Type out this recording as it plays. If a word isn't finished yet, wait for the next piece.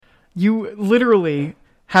You literally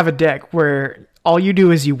have a deck where all you do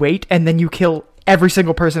is you wait and then you kill every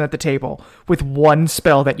single person at the table with one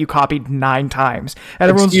spell that you copied 9 times. And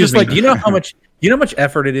everyone's just like, do you know how much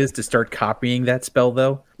effort it is to start copying that spell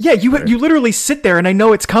though? Yeah, you literally sit there and I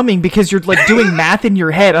know it's coming because you're like doing math in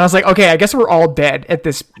your head. And I was like, okay, I guess we're all dead at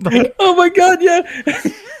this. Like, oh my God, yeah.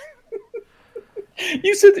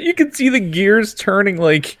 You said that you could see the gears turning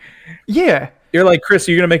like, yeah. You're like, Chris,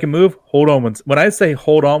 are you going to make a move? Hold on. When I say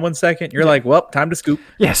hold on 1 second, you're like, well, time to scoop.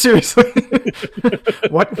 Yeah, seriously.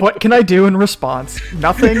 What can I do in response?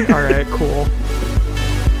 Nothing? All right, cool.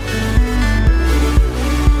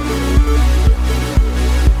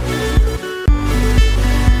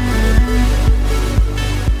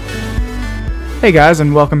 Hey guys,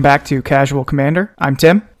 and welcome back to Casual Commander. I'm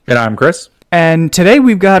Tim. And I'm Chris. And today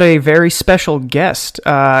we've got a very special guest.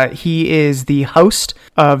 He is the host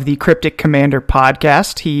of the Cryptic Commander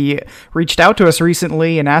podcast. He reached out to us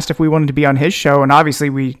recently and asked if we wanted to be on his show, and obviously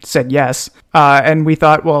we said yes. And we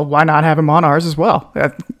thought, well, why not have him on ours as well?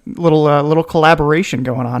 A little collaboration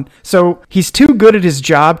going on. So he's too good at his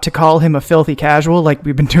job to call him a filthy casual like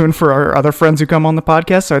we've been doing for our other friends who come on the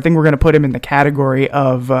podcast. So I think we're going to put him in the category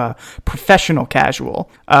of professional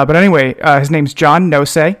casual. But anyway, his name's John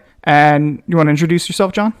Nosei. And you want to introduce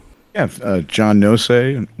yourself, John? Yeah, John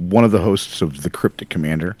Nosei, one of the hosts of the Cryptic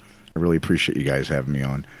Commander. I really appreciate you guys having me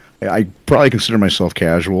on. I probably consider myself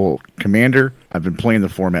casual. Commander, I've been playing the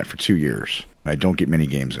format for 2 years. I don't get many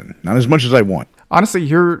games in. Not as much as I want. Honestly,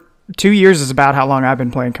 your 2 years is about how long I've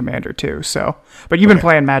been playing Commander, too. So, but you've been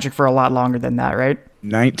playing Magic for a lot longer than that, right?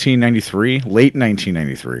 1993, late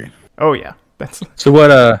 1993. Oh, yeah. So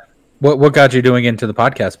what got you doing into the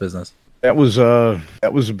podcast business? That was a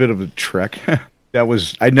bit of a trek.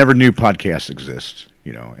 I never knew podcasts exist,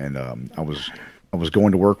 and I was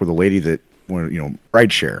going to work with a lady that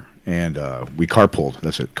ride share, and we carpooled.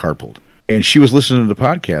 That's it, carpooled. And she was listening to the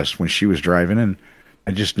podcast when she was driving, and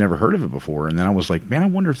I just never heard of it before. And then I was like, man, I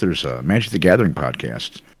wonder if there's a Magic the Gathering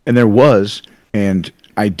podcast. And there was, and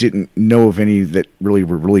I didn't know of any that really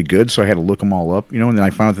were really good, so I had to look them all up, and then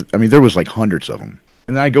I found that, there was like hundreds of them.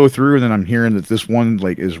 And then I go through, and then I'm hearing that this one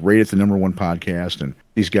is rated the #1 podcast, and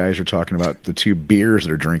these guys are talking about the 2 beers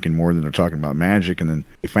they're drinking more than they're talking about Magic, and then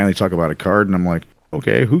they finally talk about a card, and I'm like,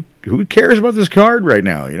 okay, who cares about this card right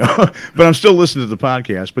now, But I'm still listening to the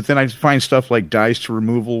podcast. But then I find stuff like Dice to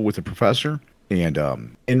Removal with the Professor, and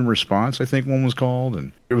In Response, I think one was called,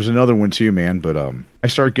 and there was another one too, man. But I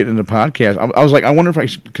started getting into podcasts. I was like, I wonder if I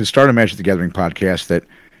could start a Magic the Gathering podcast that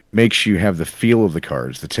makes you have the feel of the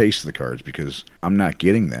cards, the taste of the cards, because I'm not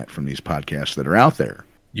getting that from these podcasts that are out there.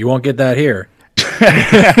 You won't get that here.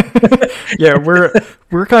 Yeah,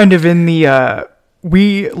 we're kind of in the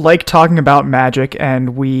we like talking about Magic,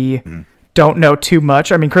 and we don't know too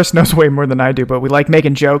much. I mean, Chris knows way more than I do, but we like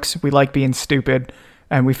making jokes, we like being stupid,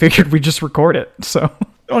 and we figured we'd just record it. So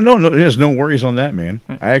no, there's no worries on that, man.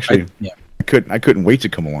 I couldn't wait to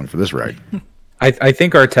come along for this ride. I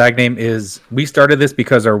think our tag name is, we started this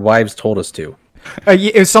because our wives told us to.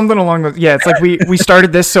 It was something along those. Yeah, it's like we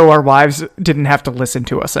started this so our wives didn't have to listen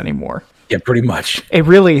to us anymore. Yeah, pretty much. It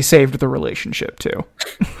really saved the relationship too.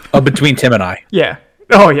 Between Tim and I. Yeah.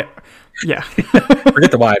 Oh yeah. Yeah. Forget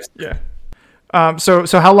the wives. Yeah. So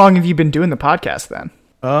how long have you been doing the podcast then?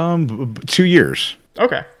 2 years.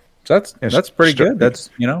 Okay. So that's pretty good. That's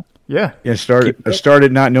Yeah. I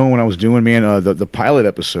started not knowing what I was doing, man. The pilot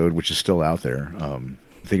episode, which is still out there, I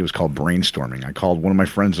think it was called Brainstorming. I called one of my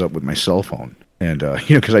friends up with my cell phone, and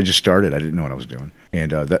because I just started, I didn't know what I was doing,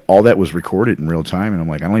 and all that was recorded in real time. And I'm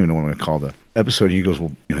like, I don't even know what I'm going to call the episode. He goes,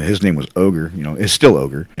 well, his name was Ogre, it's still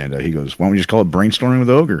Ogre, and he goes, why don't we just call it Brainstorming with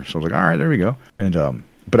Ogre? So I was like, all right, there we go. And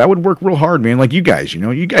but I would work real hard, man. Like you guys,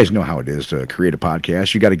 you guys know how it is to create a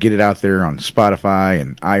podcast. You got to get it out there on Spotify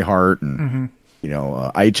and iHeart and.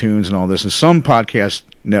 iTunes and all this. And some podcast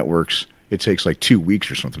networks, it takes like 2 weeks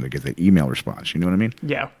or something to get the email response. You know what I mean?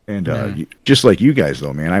 Yeah. And just like you guys,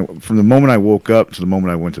 though, man, from the moment I woke up to the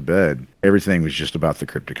moment I went to bed, everything was just about the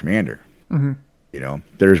Cryptic Commander. Mm-hmm.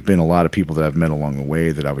 There's been a lot of people that I've met along the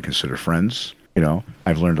way that I would consider friends.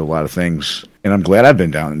 I've learned a lot of things, and I'm glad I've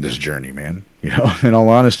been down this journey, man. In all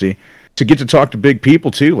honesty, to get to talk to big people,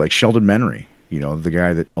 too, like Sheldon Menery. The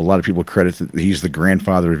guy that a lot of people credit that he's the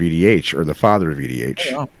grandfather of EDH or the father of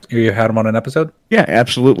EDH. Oh, you had him on an episode? Yeah,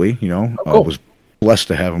 absolutely. Cool. Was blessed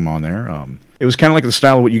to have him on there. It was kind of like the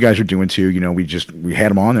style of what you guys are doing too. We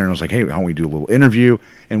had him on there, and I was like, hey, why don't we do a little interview,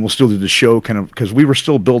 and we'll still do the show kind of because we were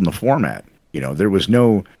still building the format. There was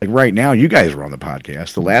no, like right now, you guys were on the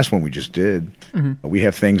podcast. The last one we just did, we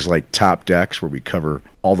have things like top decks where we cover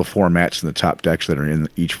all the formats and the top decks that are in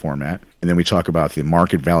each format. And then we talk about the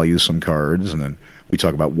market value of some cards. And then we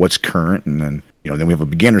talk about what's current, and then then we have a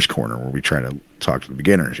beginner's corner where we try to talk to the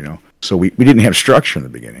beginners. So we didn't have structure in the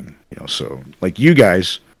beginning. So like you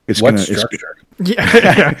guys, What's structure?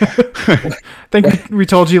 Yeah. I think we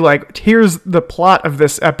told you, like, here's the plot of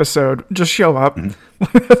this episode. Just show up.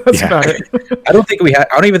 That's about it. I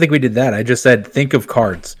don't even think we did that. I just said, think of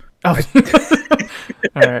cards. Oh.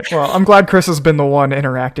 All right. Well, I'm glad Chris has been the one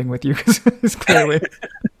interacting with you because he's clearly.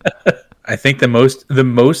 I think the most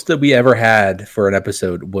that we ever had for an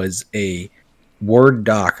episode was a Word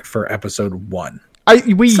doc for episode 1.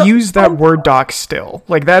 We use that Word doc still.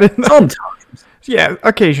 Like that is Sometimes. Yeah,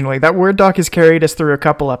 occasionally. That Word doc has carried us through a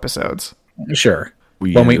couple episodes. Sure.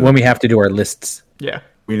 When we have to do our lists. Yeah.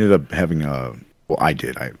 We ended up having I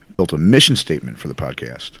did. I built a mission statement for the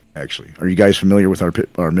podcast, actually. Are you guys familiar with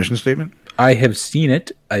our mission statement? I have seen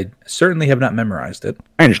it. I certainly have not memorized it.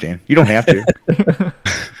 I understand. You don't have to.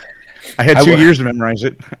 I had 2 years to memorize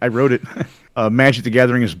it. I wrote it. Magic the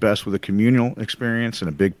Gathering is best with a communal experience, and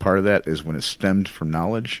a big part of that is when it's stemmed from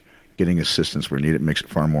knowledge. Getting assistance where needed makes it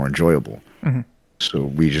far more enjoyable. Mm-hmm. So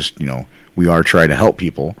we just, we are trying to help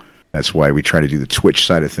people. That's why we try to do the Twitch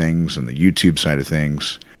side of things and the YouTube side of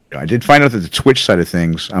things. I did find out that the Twitch side of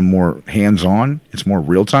things, I'm more hands-on. It's more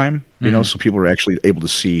real-time, so people are actually able to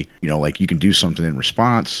see, like you can do something in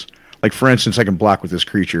response. Like, for instance, I can block with this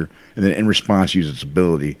creature, and then in response use its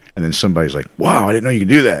ability, and then somebody's like, wow, I didn't know you could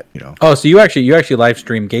do that, Oh, so you actually live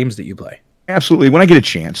stream games that you play? Absolutely. When I get a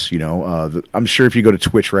chance, I'm sure if you go to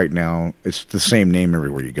Twitch right now, it's the same name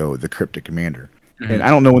everywhere you go, the Cryptic Commander. Mm-hmm. And I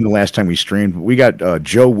don't know when the last time we streamed, but we got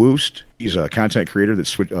Joe Woost. He's a content creator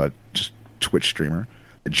that's just Twitch streamer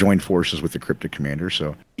that joined forces with the Cryptic Commander.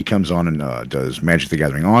 So he comes on and does Magic the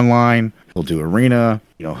Gathering online. He'll do Arena.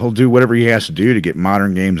 He'll do whatever he has to do to get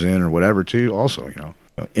modern games in or whatever, too. Also,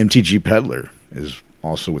 MTG Peddler is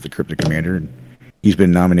also with the Cryptic Commander, and he's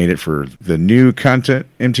been nominated for the new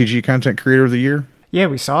MTG Content Creator of the Year. Yeah,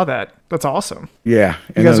 we saw that. That's awesome. Yeah,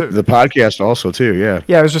 and the podcast also too. Yeah.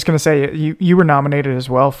 Yeah, I was just gonna say you were nominated as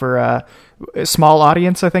well for Small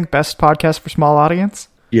Audience. I think Best Podcast for Small Audience.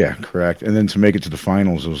 Yeah, correct. And then to make it to the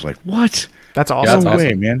finals, it was like, what? That's awesome. No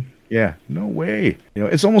way, man. Yeah, no way.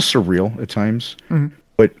 It's almost surreal at times,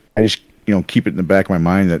 but I just keep it in the back of my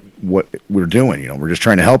mind that what we're doing. We're just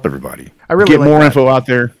trying to help everybody. I really get more info out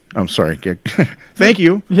there. I'm sorry. Thank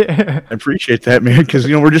you. Yeah, I appreciate that, man. Because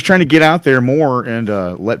we're just trying to get out there more and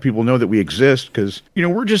let people know that we exist. Because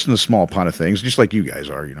we're just in the small pot of things, just like you guys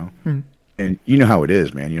are. And you know how it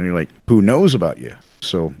is, man. You're like, who knows about you?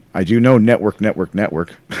 So I do know network.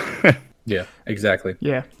 Yeah, exactly.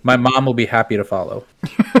 Yeah, my mom will be happy to follow.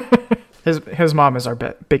 His mom is our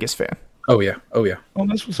biggest fan. Oh yeah. Oh,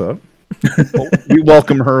 that's what's up. Well, we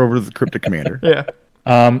welcome her over to the Cryptic Commander. Yeah.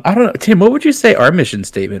 I don't know, Tim. What would you say our mission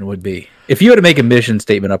statement would be if you had to make a mission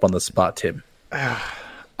statement up on the spot, Tim?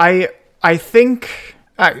 I think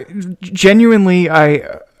genuinely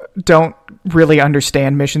I don't really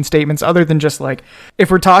understand mission statements other than just like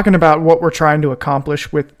if we're talking about what we're trying to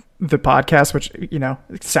accomplish with the podcast, which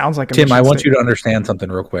it sounds like a Tim. mission I want statement. you to understand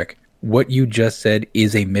something real quick. What you just said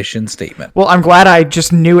is a mission statement. Well, I'm glad I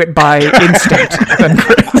just knew it by instinct. Then,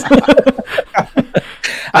 Chris.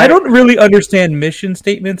 I don't really understand mission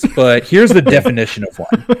statements, but here's the definition of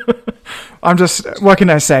one. What can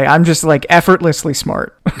I say? I'm just like effortlessly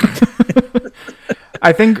smart.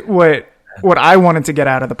 I think what I wanted to get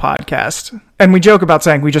out of the podcast, and we joke about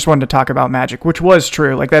saying we just wanted to talk about Magic, which was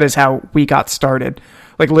true. Like that is how we got started.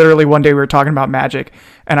 Like literally one day we were talking about Magic,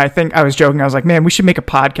 and I think I was joking. I was like, man, we should make a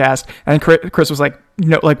podcast. And Chris was like,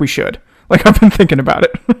 no, like we should. Like I've been thinking about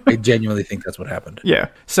it. I genuinely think that's what happened. Yeah.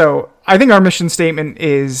 So I think our mission statement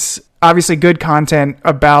is obviously good content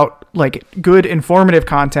about like good informative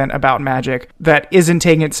content about Magic that isn't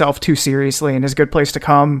taking itself too seriously and is a good place to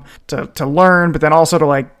come to learn, but then also to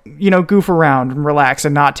like, goof around and relax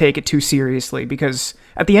and not take it too seriously, because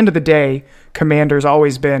at the end of the day, Commander's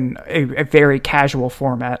always been a very casual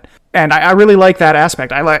format. And I really like that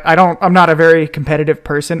aspect. I'm not a very competitive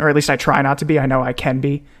person, or at least I try not to be. I know I can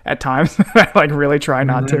be at times. I really try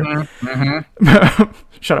not to. Mm-hmm.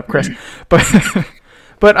 Shut up, Chris. But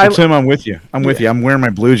Tim, I'm with you. I'm with you. I'm wearing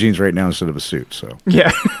my blue jeans right now instead of a suit. So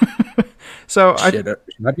yeah. So should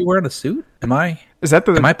I be wearing a suit? Am I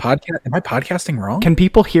podcasting wrong? Can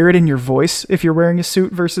people hear it in your voice if you're wearing a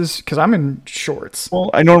suit versus? Because I'm in shorts.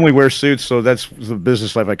 Well, I normally wear suits, so that's the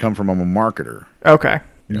business life I come from. I'm a marketer. Okay.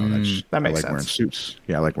 That makes sense. Wearing suits.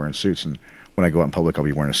 Yeah, I like wearing suits, and when I go out in public, I'll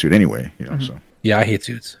be wearing a suit anyway. So yeah, I hate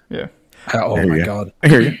suits. Yeah. Oh my god. I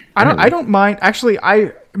hear you. I don't mind. Actually,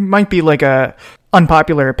 I might be like a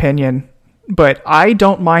unpopular opinion, but I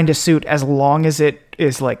don't mind a suit as long as it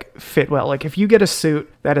is like fit well. Like if you get a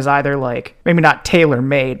suit that is either like maybe not tailor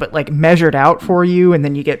made, but like measured out for you, and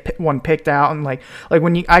then you get one picked out, and like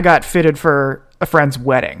when I got fitted for a friend's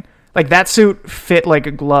wedding, like that suit fit like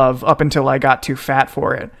a glove up until I got too fat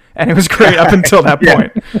for it. And it was great up until that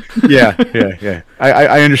point. Yeah.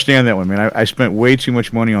 I understand that one, man. I spent way too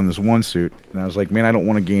much money on this one suit, and I was like, man, I don't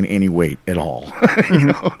want to gain any weight at all. You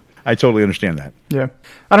know? I totally understand that. Yeah.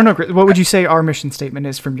 I don't know, Chris, what would you say our mission statement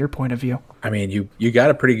is from your point of view? I mean, you got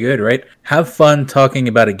it pretty good, right? Have fun talking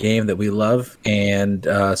about a game that we love, and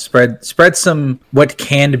spread some what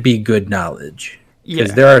can be good knowledge.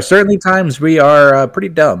 Because there are certainly times we are pretty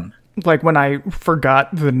dumb. Like when I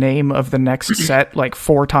forgot the name of the next set like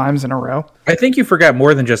 4 times in a row. I think you forgot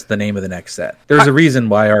more than just the name of the next set. There's a reason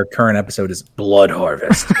why our current episode is Blood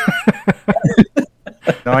Harvest.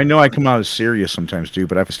 Now, I know I come out as serious sometimes, too,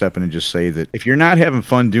 but I have to step in and just say that if you're not having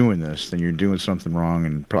fun doing this, then you're doing something wrong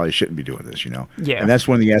and probably shouldn't be doing this, you know? Yeah. And that's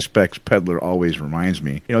one of the aspects Peddler always reminds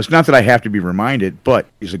me. You know, it's not that I have to be reminded, but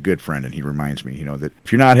he's a good friend, and he reminds me, you know, that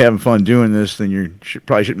if you're not having fun doing this, then you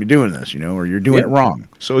probably shouldn't be doing this, you know, or you're doing it wrong.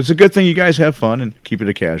 So it's a good thing you guys have fun and keep it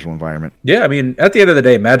a casual environment. Yeah, I mean, at the end of the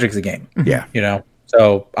day, Magic's a game. Yeah. You know?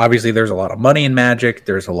 So, obviously, there's a lot of money in Magic.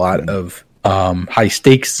 There's a lot of high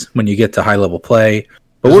stakes when you get to high-level play.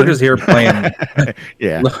 But we're just here playing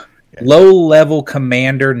low-level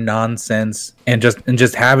commander nonsense and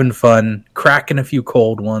just having fun, cracking a few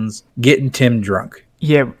cold ones, getting Tim drunk.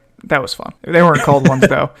 Yeah, that was fun. They weren't cold ones,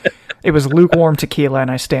 though. It was lukewarm tequila,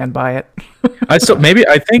 and I stand by it. I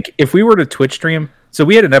think if we were to Twitch stream, so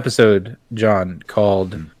we had an episode, John,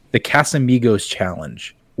 called the Casamigos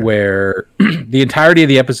Challenge, where the entirety of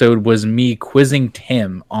the episode was me quizzing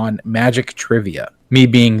Tim on Magic trivia. Me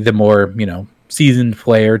being the more, seasoned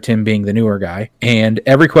player, Tim being the newer guy. And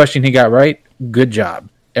every question he got right, good job.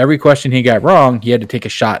 Every question he got wrong, he had to take a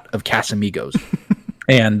shot of Casamigos.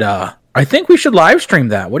 And I think we should live stream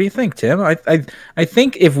that. What do you think, Tim? I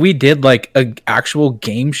think if we did like an actual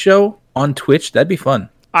game show on Twitch, that'd be fun.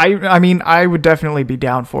 I mean, I would definitely be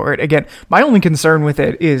down for it. Again, my only concern with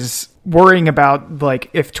it is worrying about like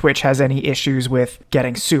if Twitch has any issues with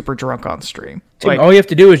getting super drunk on stream. Like, all you have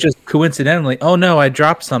to do is just coincidentally, oh no, I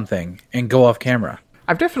dropped something, and go off camera.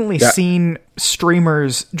 I've definitely seen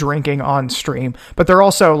streamers drinking on stream, but they're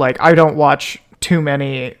also like, I don't watch too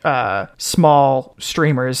many small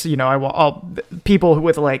streamers. I'll people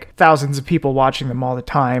with like thousands of people watching them all the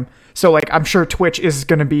time. So like, I'm sure Twitch is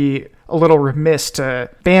going to be a little remiss to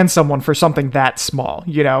ban someone for something that small,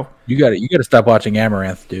 You got to stop watching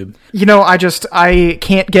Amaranth, dude. I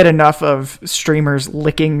can't get enough of streamers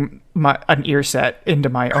licking an ear set into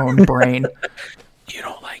my own brain. You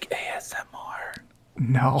don't like ASMR?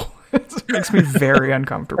 No. It makes me very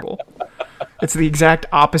uncomfortable. It's the exact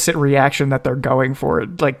opposite reaction that they're going for.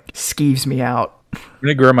 It like skeeves me out. I'm going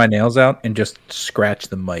to grow my nails out and just scratch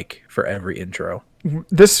the mic for every intro.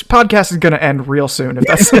 This podcast is going to end real soon. If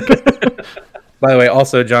that's By the way,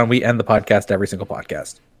 also, John, we end the podcast every single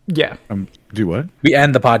podcast. Yeah. Do what? We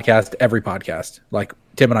end the podcast every podcast. Like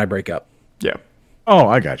Tim and I break up. Yeah. Oh,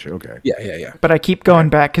 I got you. Okay. Yeah. But I keep going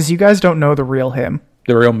back because you guys don't know the real him.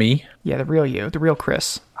 The real me? Yeah, the real you. The real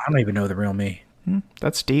Chris. I don't even know the real me.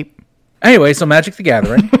 That's deep. Anyway, so Magic the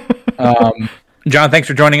Gathering. John, thanks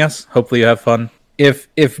for joining us. Hopefully you have fun. If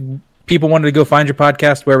people wanted to go find your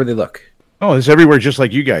podcast, where would they look? Oh, it's everywhere just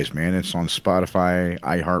like you guys, man. It's on Spotify,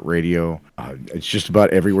 iHeartRadio. It's just about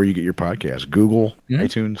everywhere you get your podcast. Google,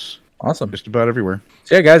 iTunes. Awesome. Just about everywhere.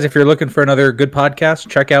 So yeah, guys, if you're looking for another good podcast,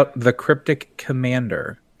 check out The Cryptic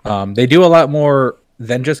Commander. They do a lot more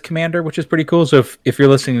than just Commander, which is pretty cool. So if you're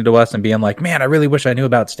listening to us and being like, man, I really wish I knew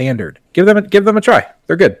about Standard, give them a try.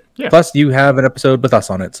 They're good. Yeah. Plus, you have an episode with us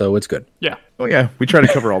on it, so it's good. Yeah. Oh, yeah. We try to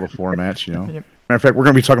cover all the formats, Yep. Matter of fact, we're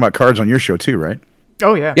going to be talking about cards on your show, too, right?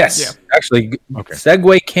 Oh, yeah. Yes. Yeah. Actually, okay.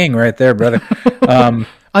 Segue King right there, brother.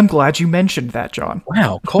 I'm glad you mentioned that, John.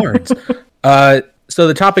 Wow, cards. So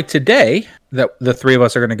the topic today that the three of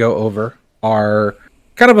us are going to go over are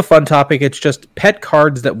kind of a fun topic. It's just pet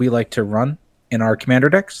cards that we like to run in our commander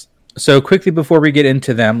decks. So quickly before we get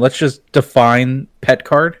into them, let's just define pet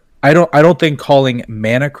card. I don't think calling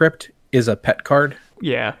Mana Crypt is a pet card.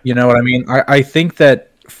 Yeah. You know what I mean? I think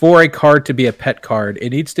that for a card to be a pet card, it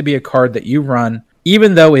needs to be a card that you run,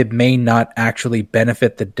 even though it may not actually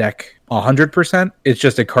benefit the deck 100%. It's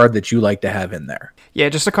just a card that you like to have in there. Yeah,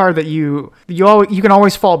 just a card that you can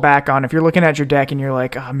always fall back on if you're looking at your deck and you're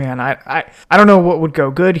like, oh man, I don't know what would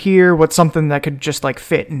go good here. What's something that could just like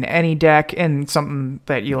fit in any deck, and something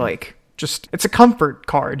that you like. Just it's a comfort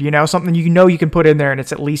card, something you can put in there and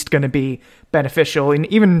it's at least going to be beneficial in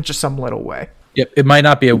even just some little way. Yep, it might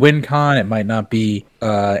not be a win con. It might not be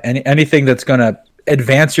anything that's going to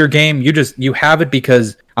advance your game. You have it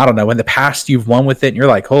because, I don't know, in the past you've won with it and you're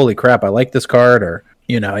like, holy crap, I like this card. Or,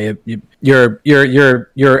 you know,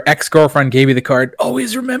 your ex-girlfriend gave you the card,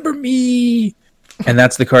 always remember me. And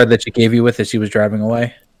that's the card that she gave you with as she was driving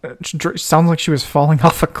away. It sounds like she was falling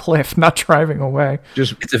off a cliff, not driving away.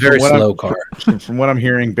 It's a very slow card. From what I'm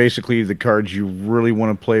hearing, basically the cards you really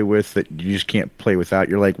want to play with that you just can't play without,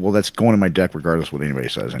 you're like, well, that's going in my deck regardless of what anybody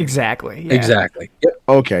says. Anyway. Exactly. Yeah. Exactly. Yep.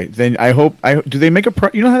 Okay, then do they make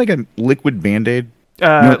you know how they get liquid Band-Aid?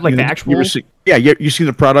 Like the actual. You see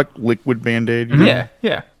the product liquid Band-Aid? You know?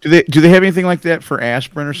 Yeah. Do they have anything like that for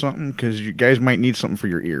aspirin or something? Because you guys might need something for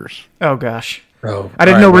your ears. Oh gosh. Oh, I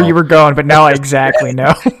didn't know where you were going, but now I exactly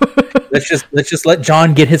know. let's just let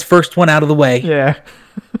John get his first one out of the way. Yeah.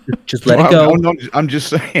 Just let it go. I'm just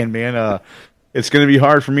saying, man. It's going to be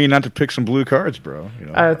hard for me not to pick some blue cards, bro. You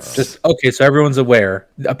know, okay. So everyone's aware.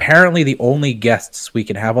 Apparently, the only guests we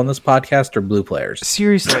can have on this podcast are blue players.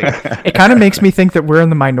 Seriously, it kind of makes me think that we're in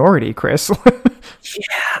the minority, Chris.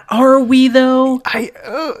 Yeah, are we though?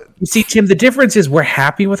 You see, Tim. The difference is we're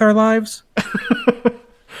happy with our lives.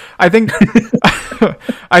 I think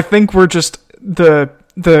we're just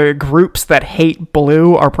the groups that hate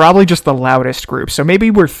blue are probably just the loudest group. So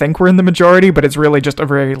maybe we think we're in the majority, but it's really just a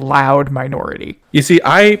very loud minority. You see,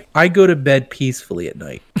 I go to bed peacefully at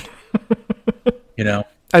night. You know,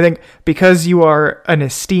 I think because you are an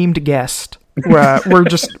esteemed guest,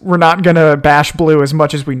 we're not gonna bash blue as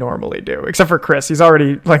much as we normally do. Except for Chris, he's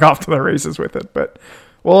already like off to the races with it, but.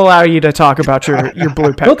 We'll allow you to talk about your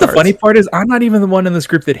blue pet cards. The funny part is I'm not even the one in this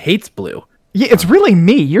group that hates blue. Yeah, it's really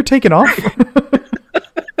me. You're taking off.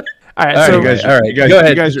 All right, you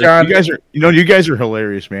guys are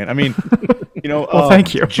hilarious, man. I mean, well,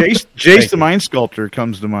 thank you. Jace the Mind Sculptor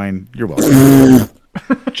comes to mind. You're welcome.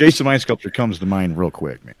 Jace the Mind Sculptor comes to mind real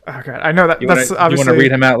quick, man. Oh god, I know that. That's obviously. You want to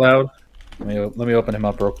read him out loud? Let me open him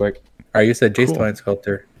up real quick. All right, you said Jace the Mind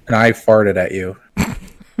Sculptor, and I farted at you.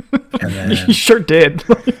 And then... You sure did.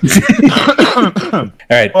 All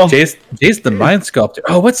right, Jace the Mind Sculptor.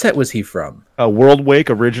 Oh, what set was he from? World Wake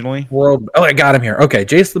originally. Oh, I got him here. Okay,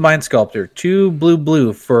 Jace the Mind Sculptor. 2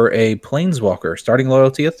 blue for a Planeswalker. Starting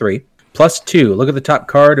loyalty of 3. +2. Look at the top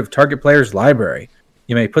card of target player's library.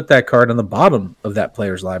 You may put that card on the bottom of that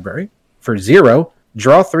player's library. For 0,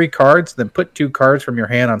 draw 3 cards, then put 2 cards from your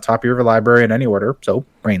hand on top of your library in any order. So,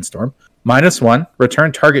 Brainstorm. -1.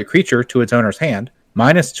 Return target creature to its owner's hand.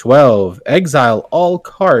 -12, exile all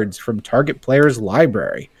cards from target player's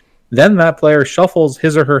library. Then that player shuffles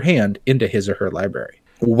his or her hand into his or her library.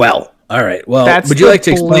 Well, all right. Well, that's would you like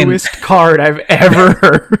to explain? That's the bluest card I've ever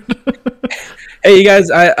heard. Hey, you guys,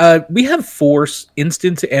 we have 4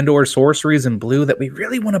 instant and/or sorceries in blue that we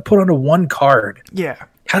really want to put onto one card. Yeah.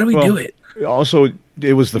 How do we do it? Also,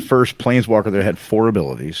 it was the first Planeswalker that had 4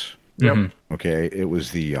 abilities. Yep. Mm-hmm. Okay, it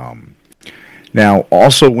was the Now,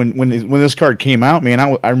 also, when this card came out, man,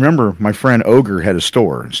 I remember my friend Ogre had a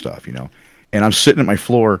store and stuff, and I'm sitting at my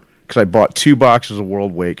floor because I bought 2 boxes of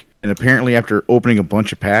World Wake, and apparently after opening a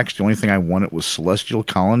bunch of packs, the only thing I wanted was Celestial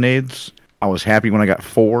Colonnades. I was happy when I got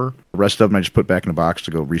 4. The rest of them I just put back in a box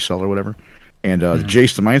to go resell or whatever. And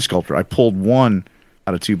Jace the Mind Sculptor, I pulled 1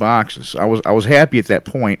 out of 2 boxes. I was happy at that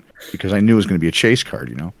point because I knew it was going to be a chase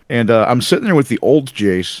card, And I'm sitting there with the old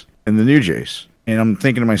Jace and the new Jace. And I'm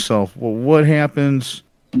thinking to myself, well, what happens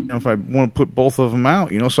if I want to put both of them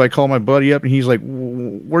out? So I call my buddy up, and he's like,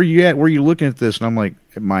 where are you at? Where are you looking at this? And I'm like,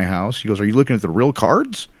 at my house. He goes, are you looking at the real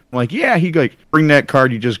cards? I'm like, yeah. He like, bring that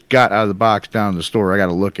card you just got out of the box down to the store. I got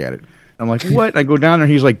to look at it. I'm like, what? And I go down there,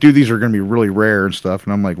 and he's like, dude, these are going to be really rare and stuff.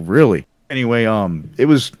 And I'm like, really? Anyway, it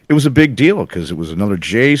was a big deal because it was another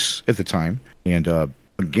Jace at the time. And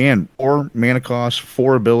again, 4 mana cost,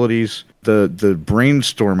 4 abilities. The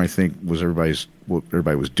Brainstorm, I think, was what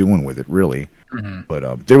everybody was doing with it, really. Mm-hmm.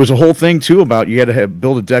 But there was a whole thing too about you had to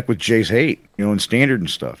build a deck with Jace hate, in standard and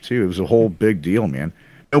stuff too. It was a whole big deal, man.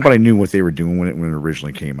 Nobody knew what they were doing when it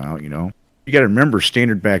originally came out. You got to remember,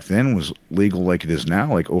 standard back then was legal like it is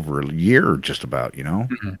now, like over a year, just about.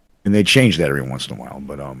 Mm-hmm. And they changed that every once in a while.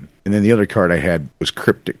 But and then the other card I had was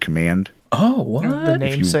Cryptic Command. Oh, what? The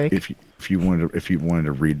namesake. If you wanted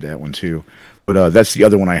to read that one too. But that's the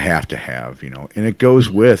other one I have to have, and it goes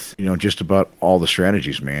with, just about all the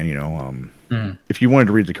strategies, man. If you wanted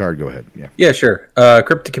to read the card, go ahead. Yeah, sure.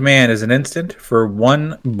 Cryptic Command is an instant for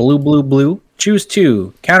 1 blue. Choose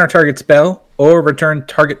 2, counter target spell, or return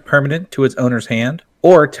target permanent to its owner's hand,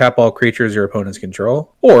 or tap all creatures your opponents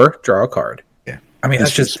control, or draw a card. Yeah, I mean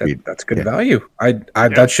that's good value.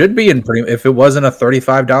 That should be in pretty. If it wasn't a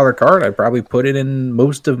 $35 card, I'd probably put it in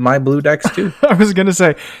most of my blue decks too. I was gonna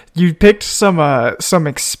say you picked some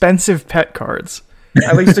expensive pet cards.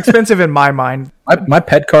 At least expensive in my mind. My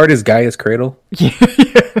pet card is Gaia's Cradle. Yeah.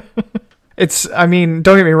 It's, I mean,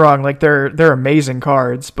 don't get me wrong, like they're amazing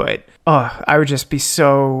cards, but I would just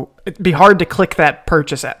it'd be hard to click that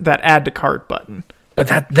that add to cart button.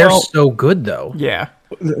 But they're so good though. Yeah.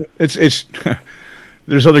 It's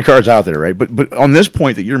there's other cards out there, right? But on this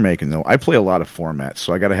point that you're making though, I play a lot of formats.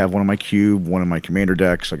 So I got to have one of my cube, one of my commander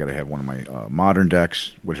decks, I got to have one of my modern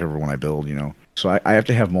decks, whichever one I build, So I have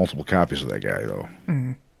to have multiple copies of that guy though.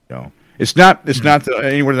 It's not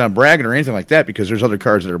anywhere that I'm bragging or anything like that, because there's other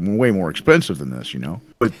cards that are way more expensive than this,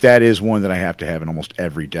 But that is one that I have to have in almost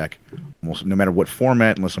every deck, almost no matter what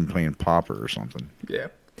format, unless I'm playing Pauper or something. Yeah,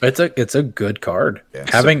 it's a good card. Yeah.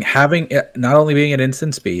 Having it, not only being at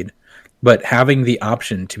instant speed, but having the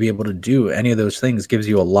option to be able to do any of those things gives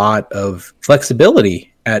you a lot of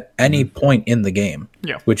flexibility at any point in the game.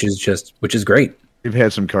 Yeah, which is great. We've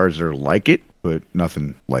had some cards that are like it, but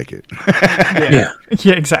nothing like it. Yeah,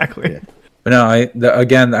 exactly. Yeah. But no,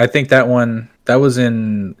 I think that was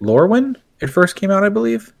in Lorwyn. It first came out, I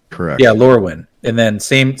believe. Correct. Yeah, Lorwyn. And then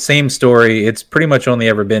same story. It's pretty much only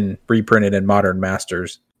ever been reprinted in Modern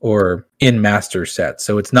Masters or in Master sets.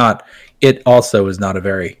 So it also is not a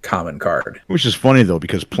very common card. Which is funny though,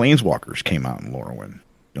 because Planeswalkers came out in Lorwyn.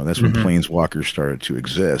 That's when Planeswalkers started to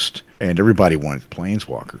exist, and everybody wanted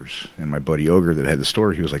Planeswalkers. And my buddy Ogre that had the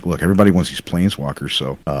store, he was like, look, everybody wants these Planeswalkers,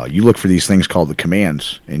 so you look for these things called the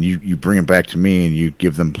commands, and you bring them back to me, and you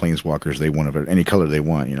give them Planeswalkers they want of any color they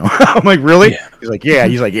want, I'm like, really? Yeah.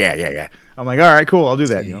 He's like, yeah. I'm like, all right, cool, I'll do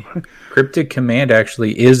that, Cryptic Command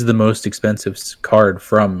actually is the most expensive card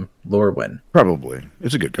from Lorwyn. Probably.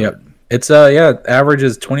 It's a good card. Yep. It's average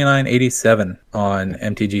is $29.87 on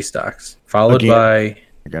MTG stocks, followed by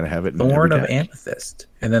I gotta have it. Thorn of Amethyst,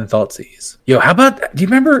 and then Thoughtseize. Yo, how about? Do you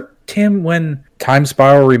remember, Tim, when Time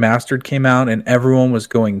Spiral Remastered came out and everyone was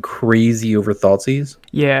going crazy over Thoughtseize?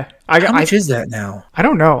 Yeah, how much is that now? I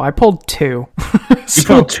don't know. I pulled 2. You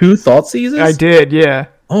pulled 2 Thoughtseizes? I did. Yeah.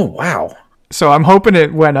 Oh wow. So I'm hoping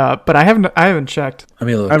it went up, but I haven't checked. Let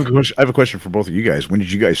me look. I have a question for both of you guys. When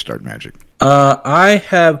did you guys start Magic? I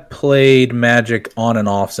have played Magic on and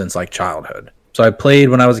off since like childhood. So I played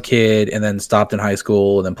when I was a kid, and then stopped in high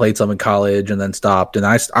school, and then played some in college, and then stopped. And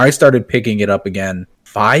I started picking it up again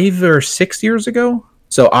 5 or 6 years ago.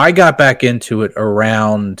 So I got back into it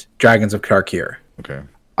around Dragons of Tarkir. Okay.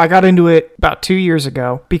 I got into it about 2 years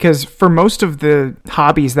ago, because for most of the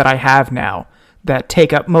hobbies that I have now that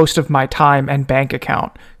take up most of my time and bank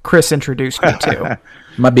account, Chris introduced me to.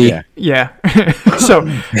 My B. Yeah.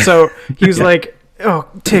 So he was like, oh,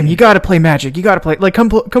 Tim, you got to play Magic. You got to play. Like,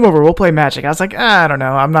 come over. We'll play Magic. I was like, I don't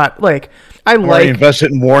know. I'm not like. I like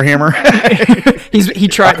invested in Warhammer. He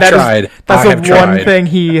tried. That's the one thing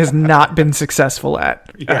he has not been successful at.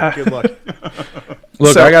 Yeah. Good luck.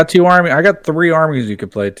 Look, I got 2 armies. I got 3 armies you could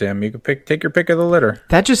play, Tim. You could take your pick of the litter.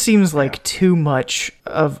 That just seems like too much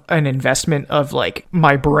of an investment of like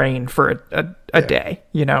my brain for a day.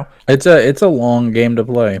 It's a long game to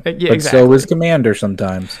play. Yeah, but exactly. So is Commander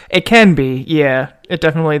sometimes. It can be, yeah. It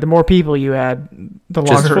definitely. The more people you add, the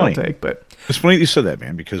longer it'll take. But it's funny that you said that,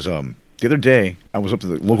 man, because the other day I was up to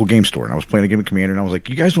the local game store and I was playing a game of Commander, and I was like,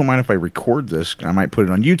 you guys don't mind if I record this? I might put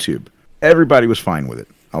it on YouTube. Everybody was fine with it.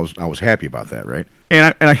 I was happy about that, right?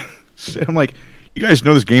 And I said, I'm like, you guys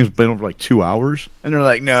know this game's been over like 2 hours? And they're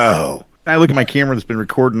like, no. And I look at my camera that's been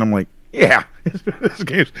recording, and I'm like, yeah, this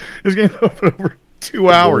game's over 2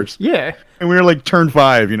 hours. Yeah. And we were like turn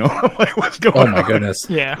 5, I'm like, what's going on? Oh my goodness.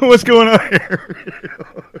 Yeah. What's going on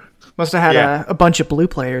here? Must have had a bunch of blue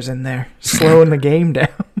players in there, slowing the game down.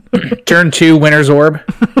 Turn 2, Winter's Orb.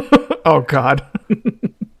 Oh God.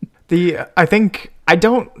 I think I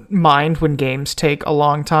don't mind when games take a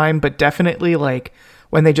long time, but definitely like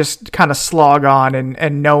when they just kind of slog on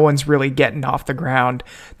and no one's really getting off the ground,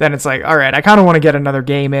 then it's like, all right, I kind of want to get another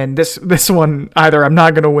game in. This one, either I'm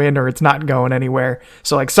not going to win or it's not going anywhere.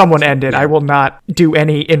 So like someone end it. I will not do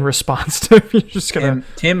any in response to you're just gonna.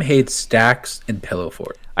 Tim hates stacks and pillow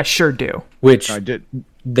fort. I sure do. Which I did.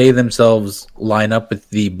 They themselves line up with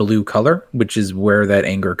the blue color, which is where that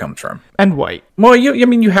anger comes from. And white. Well,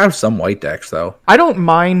 you have some white decks, though. I don't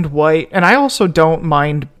mind white, and I also don't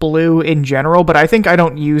mind blue in general, but I think I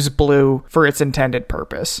don't use blue for its intended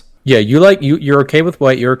purpose. Yeah, you're okay with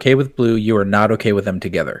white, you're okay with blue, you are not okay with them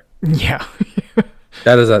together. Yeah.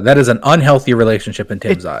 That is an unhealthy relationship in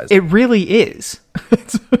Tim's eyes. It really is.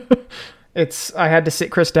 I had to sit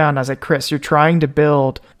Chris down. I was like, Chris, you're trying to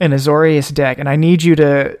build an Azorius deck, and I need you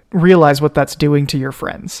to realize what that's doing to your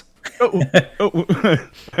friends.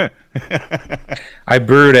 I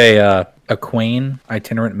brewed a Aquain,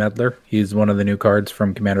 Itinerant Meddler. He's one of the new cards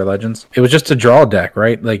from Commander Legends. It was just a draw deck,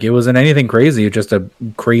 right? Like, it wasn't anything crazy. It was just a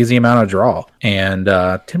crazy amount of draw. And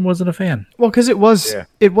Tim wasn't a fan. Well, because it was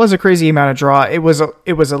a crazy amount of draw. It was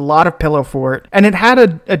a lot of pillow fort, and it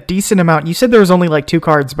had a decent amount. You said there was only like 2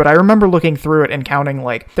 cards, but I remember looking through it and counting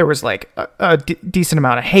like there was like a decent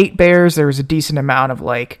amount of hate bears. There was a decent amount of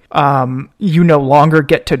like you no longer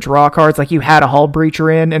get to draw cards. Like, you had a Hull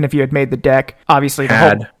Breacher in, and if you had made the deck, obviously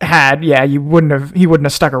he wouldn't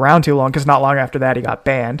have stuck around too long, because not long after that he got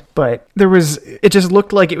banned. But it just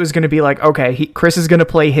looked like it was going to be like, okay, Chris is going to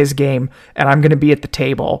play his game, and I'm going to be at the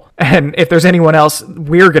table, and if there's anyone else,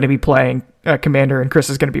 we're going to be playing Commander, and Chris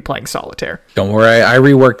is going to be playing Solitaire. Don't worry, I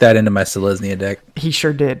reworked that into my Selesnya deck. He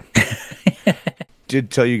sure did. Did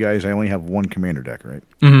tell you guys I only have 1 Commander deck, right?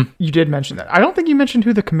 Mm-hmm. You did mention that. I don't think you mentioned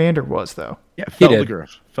who the Commander was, though. Yeah,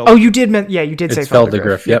 Feldegriff. Oh, you did. You did say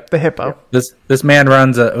Feldegriff. Yep, the hippo. Yep. This man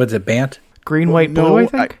runs what's it, Bant? Green, white, blue. I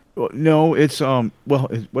think. No, it's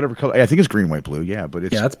it's whatever color. I think it's green, white, blue. Yeah, but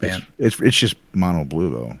that's Bant. It's just mono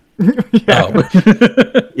blue though. Yeah.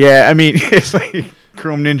 Yeah, I mean, it's like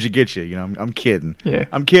Chrome Ninja gets you. You know, I'm kidding. Yeah,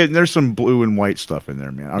 I'm kidding. There's some blue and white stuff in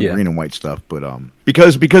there, man. Green and white stuff, but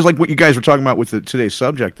because like what you guys were talking about with today's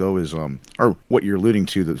subject though is or what you're alluding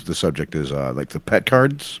to, the subject is like the pet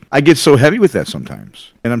cards. I get so heavy with that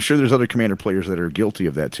sometimes, and I'm sure there's other Commander players that are guilty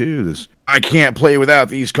of that too. I can't play without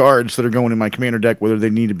these cards that are going in my Commander deck, whether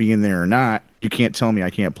they need to be in there or not. You can't tell me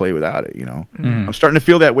I can't play without it. You know, I'm starting to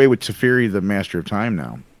feel that way with Teferi, the Master of Time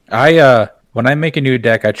now. When I make a new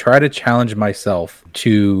deck, I try to challenge myself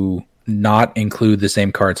to not include the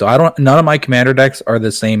same card. So none of my Commander decks are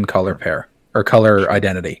the same color pair or color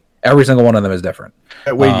identity. Every single one of them is different.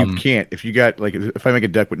 That way you can't. If you got if I make a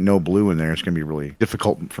deck with no blue in there, it's going to be really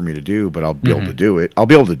difficult for me to do, but I'll be able to do it. I'll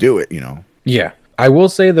be able to do it, you know. Yeah. I will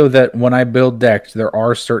say though that when I build decks, there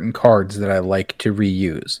are certain cards that I like to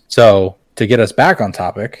reuse. So to get us back on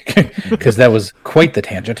topic, because that was quite the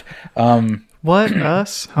tangent. What,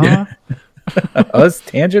 us? Huh? Us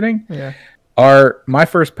tangenting? Yeah. My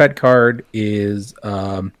first pet card is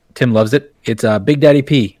Tim loves it. It's Big Daddy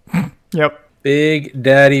P. Yep. Big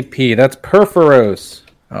Daddy P. That's Perforos.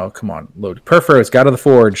 Oh, come on. Load. Perforos, God of the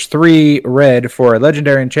Forge. 3 red for a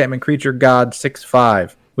legendary enchantment creature god,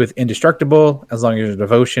 6/5. With indestructible, as long as your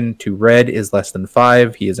devotion to red is less than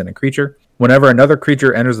 5, he isn't a creature. Whenever another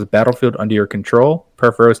creature enters the battlefield under your control,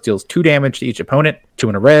 Perforos deals 2 damage to each opponent. 2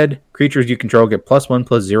 in a red. Creatures you control get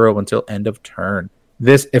 +1/+0 until end of turn.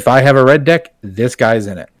 If I have a red deck, this guy's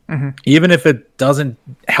in it. Mm-hmm. Even if it doesn't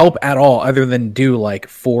help at all, other than do like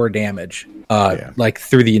 4 damage, like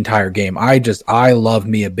through the entire game. I love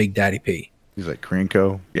me a Big Daddy P. He's like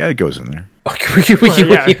Kranko. Yeah, it goes in there.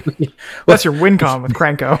 That's your win con with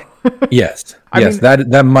Kranko. Yes. I mean,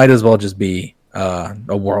 that might as well just be a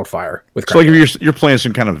Worldfire with Kranko. So like you're playing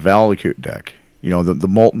some kind of Valakut deck. You know, the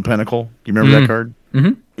Molten Pinnacle. You remember that card?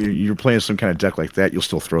 Mm-hmm. You're playing some kind of deck like that, you'll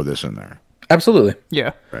still throw this in there. Absolutely.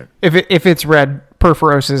 Yeah. Right. If it's red,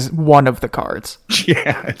 Perforos is one of the cards.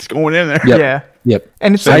 Yeah, it's going in there. Yep. Yeah. Yep.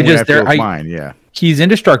 And it's mine, yeah. He's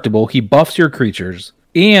indestructible. He buffs your creatures.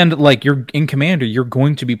 And like you're in Commander, you're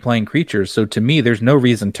going to be playing creatures. So to me, there's no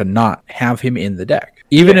reason to not have him in the deck.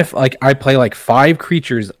 Even if like I play like 5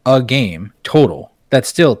 creatures a game total, that's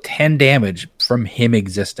still 10 damage from him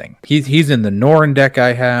existing. He's in the Norn deck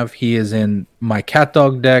I have. He is in my Cat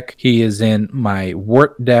Dog deck. He is in my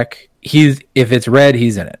Wart deck. If it's red,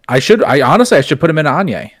 he's in it. I should put him in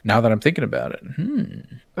Anye now that I'm thinking about it.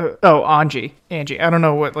 Angie. I don't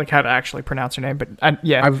know how to actually pronounce her name, but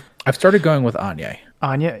yeah. I've started going with Anye.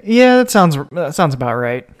 Anya. Yeah, that sounds about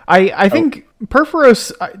right. I think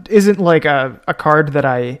Perforos isn't like a card that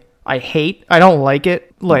I hate. I don't like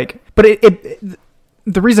it. But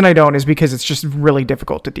the reason I don't is because it's just really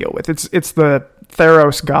difficult to deal with. It's the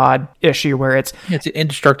Theros God issue where it's an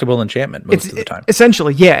indestructible enchantment most of the time.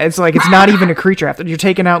 Essentially, yeah. It's like it's not even a creature. After you're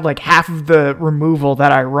taking out like half of the removal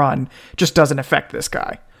that I run, just doesn't affect this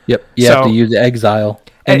guy. Yep. You have to use exile.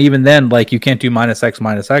 And even then, like, you can't do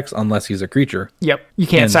 -X unless he's a creature. Yep. You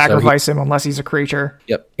can't sacrifice him unless he's a creature.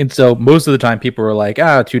 Yep. And so most of the time people are like,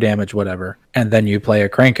 2 damage, whatever. And then you play a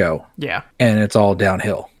Kranko. Yeah. And it's all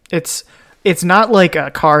downhill. It's not like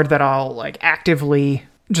a card that I'll like actively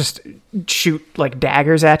just shoot like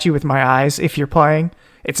daggers at you with my eyes if you're playing.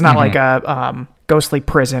 It's not like a Ghostly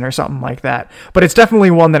Prison or something like that. But it's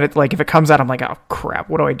definitely one that if it comes out, I'm like, oh crap,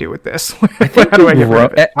 what do I do with this? How do I get rid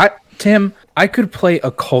of it? Tim, I could play a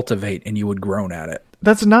Cultivate and you would groan at it.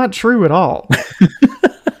 That's not true at all.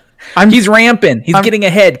 He's ramping. He's getting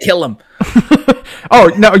ahead. Kill him.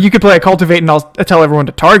 Oh, no, you could play a Cultivate and I'll tell everyone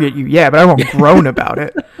to target you. Yeah, but I won't groan about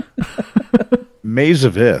it. Maze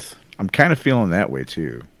of Ith. I'm kind of feeling that way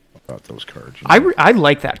too about those cards. You know? I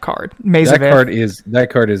like that card. Maze of Ith. That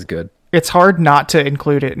card is good. It's hard not to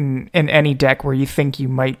include it in any deck where you think you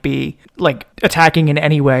might be like attacking in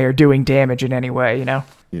any way or doing damage in any way, you know?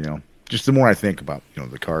 You know, just the more I think about, you know,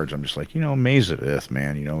 the cards, I'm just like, you know, Maze of Ith,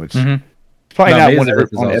 man, you know, it's probably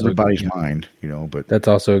not on everybody's mind, you know, but that's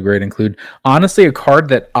also a great include. Honestly, a card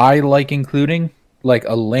that I like including, like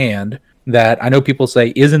a land that I know people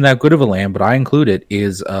say isn't that good of a land, but I include it,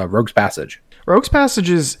 is Rogue's Passage. Rogue's Passage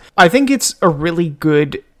is, I think it's a really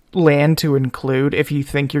good land to include if you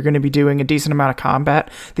think you're going to be doing a decent amount of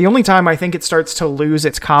combat. The only time I think it starts to lose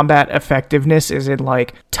its combat effectiveness is in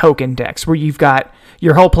like token decks where you've got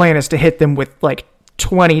your whole plan is to hit them with like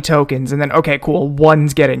 20 tokens and then okay cool,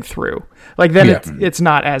 one's getting through, like then it's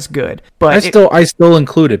not as good. But I still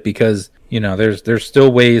include it because, you know, there's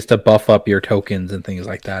still ways to buff up your tokens and things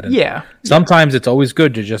like that. And sometimes it's always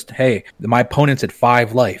good to just, hey, my opponent's at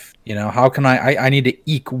 5 life, you know, how can I need to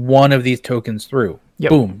eke one of these tokens through.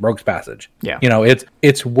 Boom, Rogue's Passage. Yeah. You know,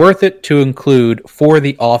 it's worth it to include for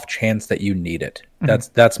the off chance that you need it.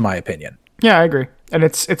 That's my opinion. Yeah, I agree. And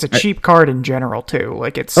it's a cheap card in general too.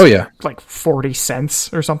 Like it's like 40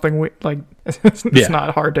 cents or something. Like it's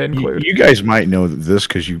not hard to include. You guys might know this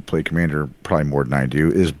because you play Commander probably more than I do.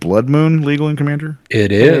 Is Blood Moon legal in Commander?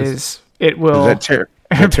 It is. It will. Does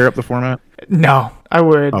that tear up the format? No, I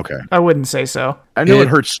would. Okay. I wouldn't say so. I know it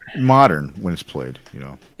hurts Modern when it's played. You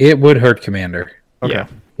know, it would hurt Commander. Okay. Yeah.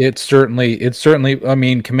 It's certainly, I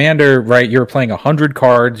mean, Commander, right? You're playing 100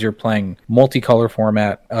 cards. You're playing multicolor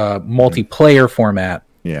format, multiplayer format.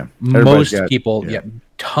 Yeah. Most people,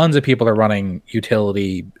 tons of people are running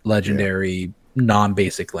utility, legendary,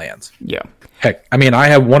 non-basic lands. Yeah. Heck, I mean, I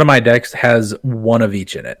have one of my decks has one of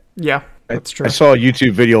each in it. Yeah, that's true. I saw a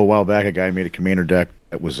YouTube video a while back. A guy made a Commander deck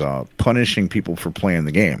that was punishing people for playing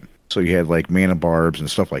the game. So you had like mana barbs and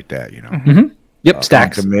stuff like that, you know. Mm-hmm. Yep,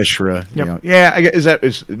 stacks. Banka Mishra. Yep. You know. Yeah,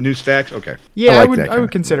 is new stacks? Okay. Yeah, I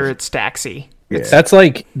would consider it stacksy. Yeah. That's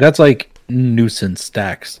like nuisance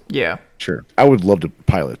stacks. Yeah. Sure. I would love to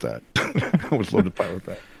pilot that.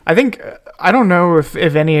 I think I don't know if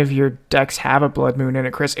any of your decks have a Blood Moon in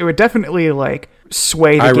it, Chris. It would definitely like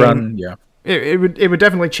sway the game. It would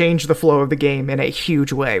definitely change the flow of the game in a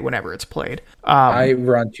huge way whenever it's played. I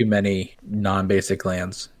run too many non-basic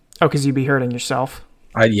lands. Oh, because you'd be hurting yourself.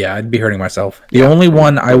 I'd be hurting myself. The only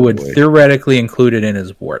one I would theoretically include it in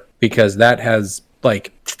is Wart, because that has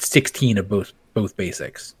like 16 of both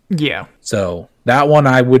basics. Yeah. So that one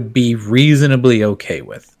I would be reasonably okay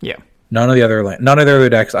with. Yeah. None of the other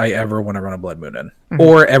decks I ever want to run a Blood Moon in,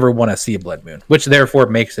 or ever want to see a Blood Moon, which therefore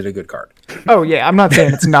makes it a good card. Oh yeah, I'm not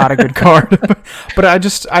saying it's not a good card, but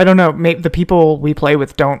I don't know. Maybe the people we play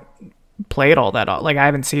with don't play it all that. Like I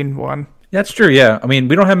haven't seen one. That's true. Yeah, I mean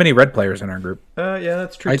we don't have many red players in our group. Yeah,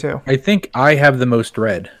 that's true too. I think I have the most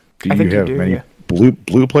red. Do you have many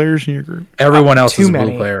blue players in your group? Everyone else is a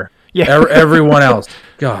blue player. Yeah, everyone else.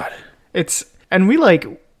 God,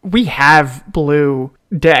 we have blue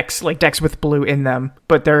decks, like decks with blue in them,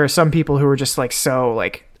 but there are some people who are just like so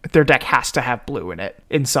like their deck has to have blue in it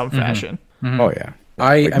in some fashion. Mm-hmm. Oh yeah.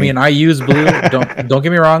 I mean I use blue. don't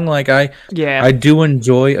get me wrong. Like I do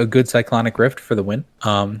enjoy a good Cyclonic Rift for the win.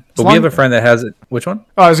 But we have a friend that has it. Which one?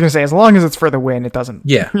 Oh, I was gonna say as long as it's for the win, it doesn't.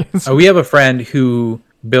 Yeah. We have a friend who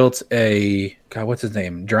built a what's his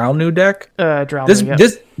name? Drownu deck.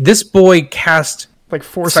 Drownu. This boy cast like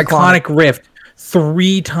 4 Cyclonic Rift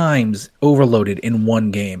 3 times overloaded in one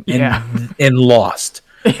game and lost.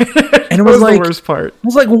 And it was like the worst part. I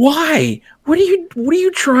was like, why? What are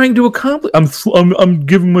you trying to accomplish? I'm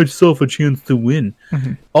giving myself a chance to win.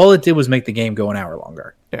 Mm-hmm. All it did was make the game go an hour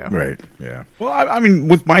longer. Yeah. Right. Yeah. Well, I mean,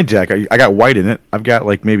 with my deck, I got white in it. I've got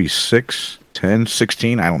like maybe 6, 10,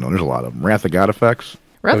 16. I don't know. There's a lot of them. Wrath of God effects.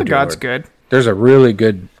 Wrath of God's good. There's a really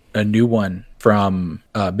good new one from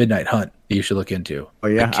Midnight Hunt that you should look into. Oh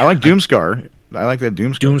yeah, I like Doomscar. I like that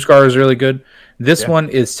Doomscar. Doomscar is really good. This one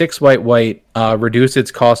is 6 white, reduce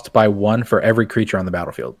its cost by 1 for every creature on the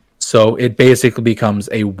battlefield. So it basically becomes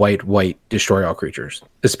a white, destroy all creatures,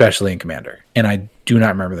 especially in Commander. And I do not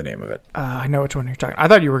remember the name of it. I know which one you're talking. I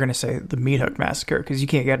thought you were going to say the Meat Hook Massacre because you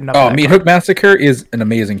can't get enough. Oh, Meat Hook Massacre is an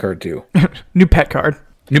amazing card too. New pet card.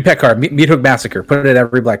 Meat Hook Massacre. Put it in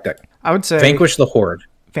every black deck. I would say Vanquish the Horde.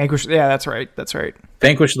 Yeah, that's right.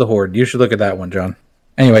 Vanquish the Horde. You should look at that one, John.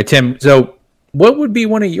 Anyway, Tim, so what would be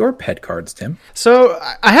one of your pet cards, Tim? So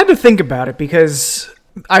I had to think about it because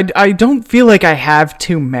I don't feel like I have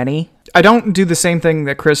too many. I don't do the same thing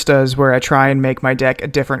that Chris does where I try and make my deck a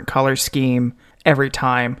different color scheme every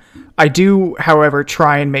time. I do, however,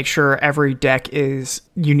 try and make sure every deck is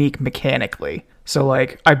unique mechanically. So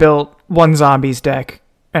like I built one zombies deck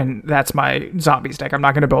and that's my zombies deck. I'm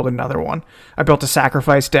not going to build another one. I built a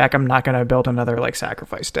sacrifice deck. I'm not going to build another like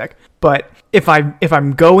sacrifice deck. But if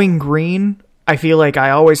I'm going green, I feel like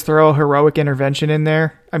I always throw a heroic intervention in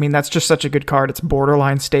there. I mean, that's just such a good card. It's a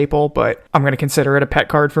borderline staple, but I'm going to consider it a pet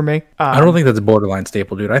card for me. I don't think that's a borderline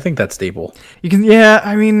staple, dude. I think that's staple. You can, yeah.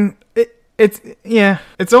 I mean,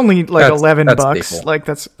 it's only like $11. Staple. Like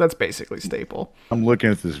that's basically staple. I'm looking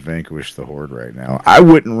at this Vanquish the Horde right now. I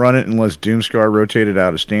wouldn't run it unless Doomscar rotated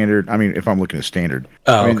out of standard. I mean, if I'm looking at standard.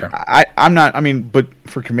 Oh, I mean, okay. I'm not. I mean, but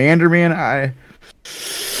for Commander, man, I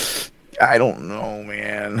don't know,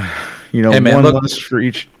 man. You know, Hey, man, one look, less for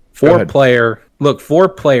each. Four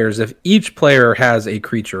players. If each player has a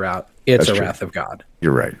creature out, it's That's a true. Wrath of God.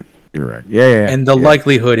 You're right. Yeah. And the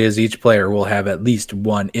likelihood is each player will have at least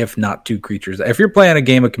one, if not two creatures. If you're playing a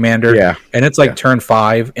game of Commander and it's like turn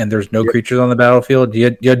 5 and there's no creatures on the battlefield,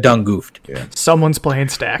 you're done goofed. Yeah. Someone's playing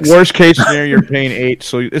stacks. Worst case scenario, you're paying $8,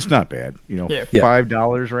 so it's not bad. You know, Yeah.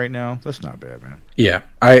 $5 right now. That's not bad, man. Yeah.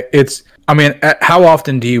 How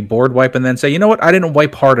often do you board wipe and then say, you know what, I didn't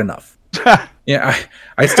wipe hard enough? Yeah,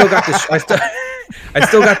 I still got this. I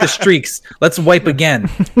still got the streaks. Let's wipe again.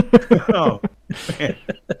 Oh,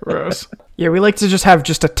 Gross. Yeah, we like to just have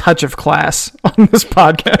just a touch of class on this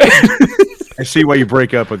podcast. I see why you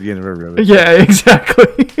break up at the end of every other. Yeah,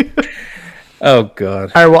 exactly. Oh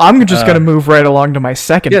God. All right, well, I'm just going to move right along to my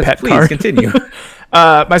second pet please card. continue.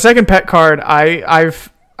 My second pet card, I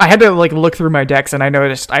had to like look through my decks, and I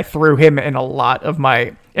noticed I threw him in a lot of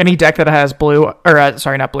any deck that has blue, or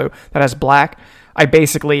not blue, that has black. I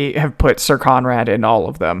basically have put Sir Conrad in all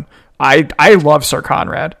of them. I love Sir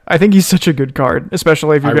Conrad. I think he's such a good card,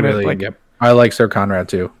 especially if you're I like Sir Conrad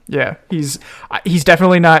too. Yeah, he's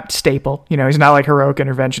definitely not staple. You know, he's not like heroic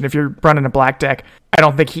intervention. If you're running a black deck, I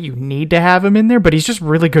don't think you need to have him in there, but he's just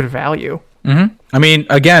really good value. Mm-hmm. I mean,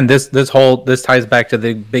 again, this ties back to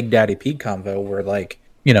the Big Daddy Pete convo, where like,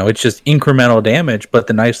 you know, it's just incremental damage. But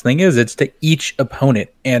the nice thing is, it's to each opponent,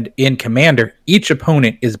 and in Commander, each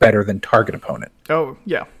opponent is better than target opponent. Oh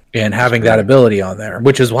yeah. And having that ability on there,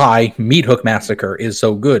 which is why Meat Hook Massacre is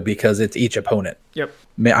so good, because it's each opponent. Yep.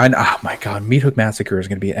 Oh my God, Meat Hook Massacre is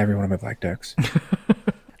going to be in every one of my black decks.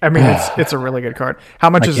 I mean, it's a really good card. How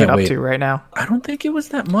much is it up to right now? I don't think it was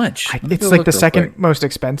that much. It's like the second most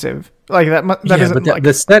expensive. Like that isn't like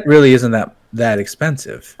the set really isn't that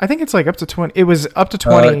expensive. I think it's like up to 20. It was up to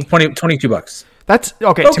 20. $22. That's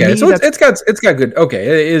okay. To me, so it's got good. Okay,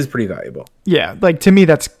 it is pretty valuable. Yeah, like to me,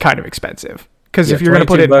 that's kind of expensive. Because if you're going to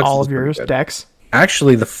put it in all of your decks.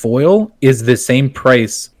 Actually, the foil is the same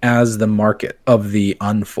price as the market of the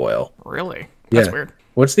unfoil. Really? That's weird.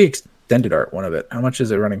 What's the extended art one of it? How much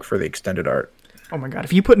is it running for the extended art? Oh my God.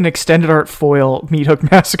 If you put an extended art foil Meat Hook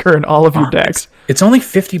Massacre in all of your decks. It's only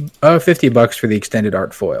 $50 for the extended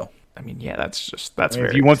art foil. I mean, yeah, that's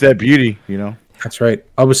very If you want that beauty, you know. That's right.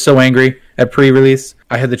 I was so angry at pre-release.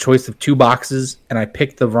 I had the choice of 2 boxes, and I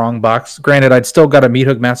picked the wrong box. Granted, I'd still got a Meat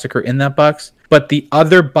Hook Massacre in that box, but the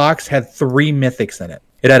other box had 3 mythics in it.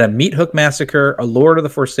 It had a Meat Hook Massacre, a Lord of the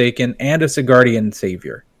Forsaken, and a Sigardian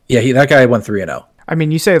Savior. Yeah, that guy went 3-0. I mean,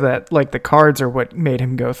 you say that like the cards are what made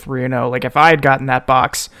him go 3-0. Like if I had gotten that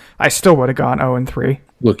box, I still would have gone 0-3.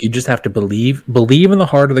 Look, you just have to believe in the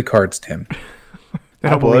heart of the cards, Tim.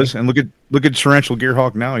 I was, and look at Torrential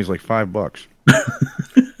Gearhawk now. He's like $5.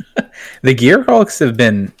 The Gearhawks have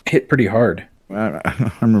been hit pretty hard.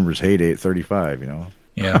 I remember his heyday at 35. You know.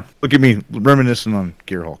 Yeah. Look at me reminiscing on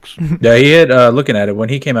Gearhawks. Yeah, he had looking at it when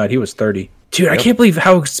he came out, he was 30. Dude, I can't believe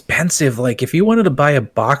how expensive. Like, if you wanted to buy a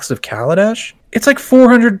box of Kaladesh, it's like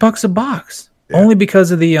 $400 a box. Yeah. Only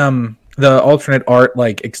because of the alternate art,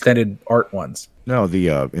 like extended art ones. No, the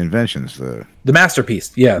inventions, the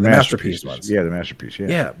masterpiece. Yeah, the masterpiece ones. Yeah, the masterpiece. Yeah.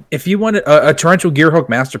 Yeah. If you wanted a Torrential Gearhawk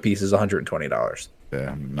masterpiece is $120.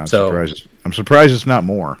 Yeah, I'm not surprised. I'm surprised it's not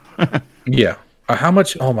more. Yeah. How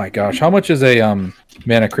much? Oh my gosh! How much is a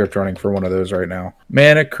Mana Crypt running for one of those right now?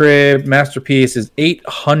 Mana Crypt Masterpiece is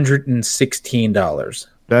 $816.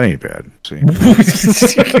 That ain't bad. See,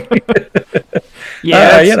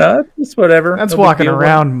 yeah, you know, it's whatever. That's walking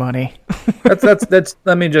around money. That's.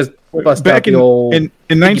 Let me just bust back out the old. In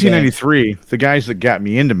 1993, the guys that got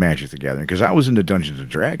me into Magic the Gathering, because I was into Dungeons and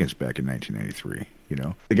Dragons back in 1993. You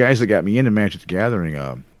know, the guys that got me into Magic the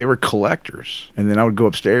Gathering, they were collectors. And then I would go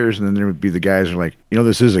upstairs, and then there would be the guys who are like, you know,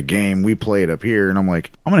 this is a game. We play it up here. And I'm like,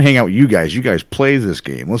 I'm going to hang out with you guys. You guys play this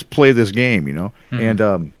game. Let's play this game, you know? Mm-hmm.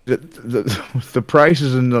 And the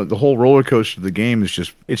prices and the whole roller coaster of the game is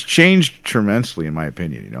just, it's changed tremendously, in my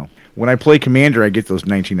opinion, you know? When I play Commander, I get those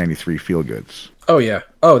 1993 feel goods. Oh, yeah.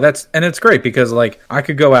 Oh, it's great because, like, I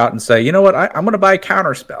could go out and say, you know what, I'm going to buy a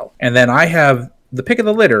Counterspell. And then I have the pick of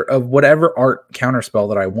the litter of whatever art counterspell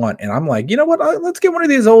that I want. And I'm like, you know what? Let's get one of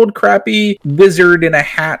these old crappy wizard in a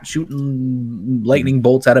hat shooting lightning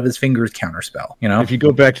bolts out of his fingers counterspell. You know, If you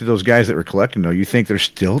go back to those guys that were collecting, though, you think they're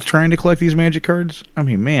still trying to collect these Magic cards? I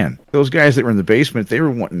mean, man, those guys that were in the basement, they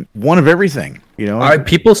were wanting one of everything. You know,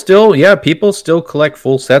 people still collect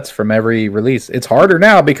full sets from every release. It's harder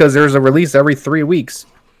now because there's a release every 3 weeks.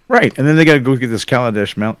 right? And then they got to go get this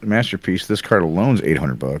Kaladesh masterpiece. This card alone's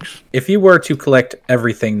 $800. If you were to collect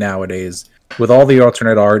everything nowadays with all the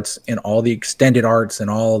alternate arts and all the extended arts and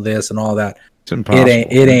all this and all that, It's impossible.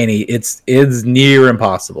 it's near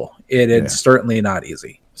impossible. It's certainly not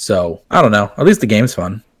easy. So I don't know. At least the game's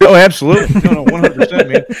fun. Oh, absolutely. No, 100%,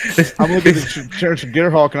 man. I'm looking at the Church of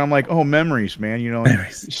Gearhawk, and I'm like, oh, memories, man. You know,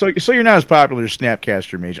 so you're not as popular as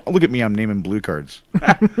Snapcaster Mage. Oh, look at me, I'm naming blue cards.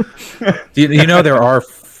 You know there are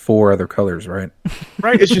 4 other colors, right?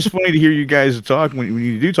 Right? It's just funny to hear you guys talk when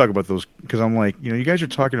you do talk about those, because I'm like, you know, you guys are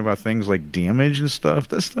talking about things like damage and stuff.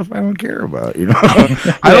 That stuff I don't care about, you know.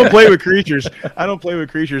 I don't play with creatures.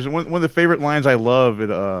 And one of the favorite lines I love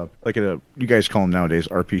you guys call them nowadays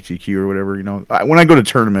RPTQ or whatever, you know. When I go to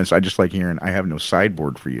tournaments, I just like hearing, I have no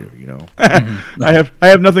sideboard for you, you know. I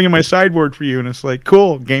have nothing in my sideboard for you, and it's like,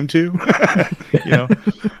 cool, game 2. You know.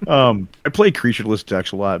 I play creatureless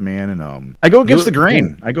decks a lot, man, and I go against the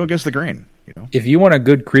grain. You know. If you want a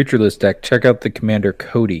good creatureless deck, check out the Commander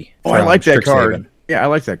Cody. Oh, I like that Strixhaven. card. Yeah, I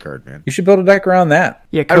like that card, man. You should build a deck around that.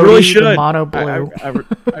 Yeah, I Cody, really the should. mono blue.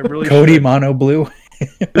 I really Cody should. Mono Blue.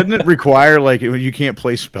 Doesn't it require like you can't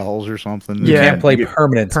play spells or something? You Yeah. can't play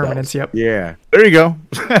permanent spells. Permanents, yep. Yeah, there you go.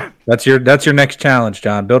 That's your next challenge,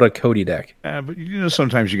 John. Build a Cody deck. But you know,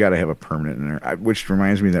 sometimes you got to have a permanent in there. Which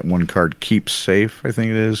reminds me that one card, Keep Safe. I think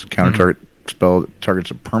it is counter target spell that targets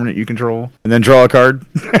a permanent you control, and then draw a card.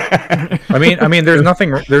 I mean, there's nothing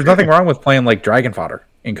wrong with playing like Dragon Fodder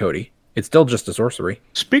in Cody. It's still just a sorcery.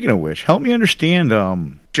 Speaking of which, help me understand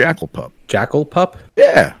Jackal Pup. Jackal Pup.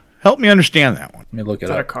 Yeah, help me understand that one. Let me look it Is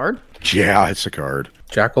that a up. card? Yeah, it's a card.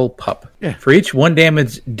 Jackal Pup. Yeah. For each 1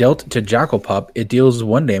 damage dealt to Jackal Pup, it deals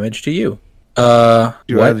 1 damage to you. Dude, I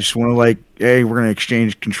What? just want to like, hey, we're gonna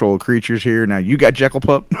exchange control of creatures here. Now you got Jackal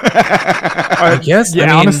Pup. I guess. Yeah, I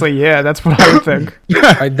mean, honestly, yeah, that's what I would think.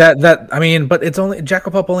 but it's only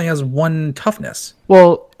Jackal Pup only has 1 toughness.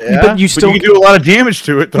 Well, but you still, can do a lot of damage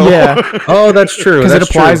to it though. yeah, Oh, that's true. because it That's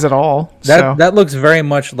applies true. at all. That looks very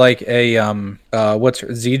much like a what's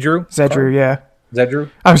Zedru? Zedru, yeah. Zedru?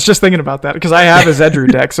 I was just thinking about that because I have a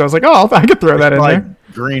Zedru deck, so I was like, oh, I could throw that in like there.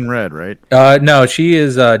 green red, right? No, she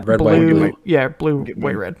is red, white, Blue, white. yeah, blue,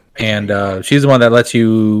 white, red. And she's the one that lets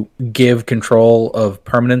you give control of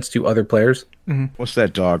permanents to other players. What's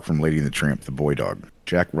that dog from Lady and the Tramp? The boy dog,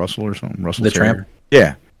 Jack Russell or something? Russell The Terrier? Tramp?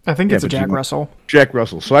 Yeah, I think Yeah, it's a but you Jack want- Russell. Jack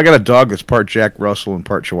Russell. So I got a dog that's part Jack Russell and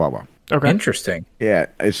part Chihuahua. Okay. Interesting. Yeah,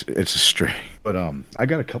 it's a stray, but I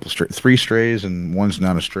got a couple 3 strays and one's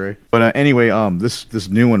not a stray. But anyway, this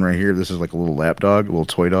new one right here, this is like a little lap dog, a little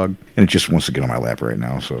toy dog, and it just wants to get on my lap right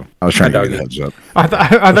now. So I was trying to give you a heads up. I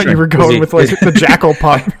thought you were going with like the Jackal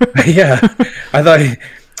Pup. Yeah, I thought he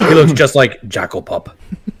looks just like Jackal Pup.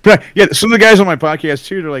 Right, yeah, some of the guys on my podcast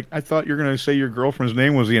too, they're like, I thought you were gonna say your girlfriend's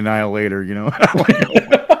name was the Annihilator, you know?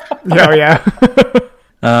 Oh yeah.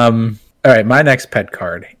 All right, my next pet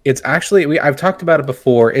card. It's actually I've talked about it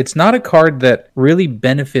before. It's not a card that really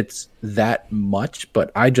benefits that much,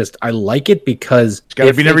 but I like it because it's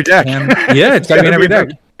gotta be in every deck. Yeah, it's gotta be in every deck.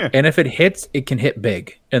 And if it hits, it can hit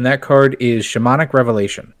big. And that card is Shamanic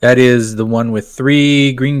Revelation. That is the one with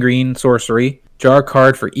 3 green sorcery. Draw a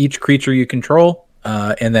card for each creature you control.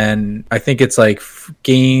 And then I think it's like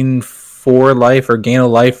gain 4 life or gain a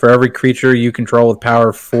life for every creature you control with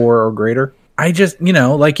power 4 or greater. I just,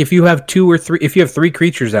 like if you have 2 or 3, if you have 3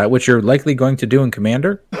 creatures out, which you're likely going to do in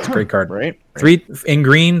Commander, it's a great card. Right. 3 in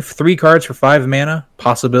green, 3 cards for 5 mana,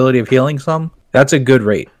 possibility of healing some. That's a good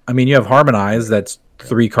rate. I mean, you have Harmonize, that's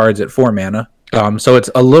 3 cards at 4 mana. So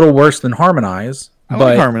it's a little worse than Harmonize. I But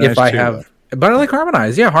like Harmonize if I too, have, but I like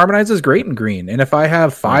Harmonize. Yeah, Harmonize is great in green. And if I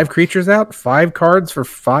have 5 creatures out, 5 cards for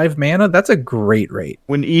 5 mana, that's a great rate.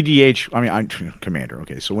 When EDH, I'm Commander.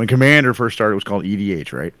 Okay, so when Commander first started, it was called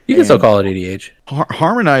EDH, right? You can still call it EDH.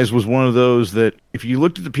 Harmonize was one of those that if you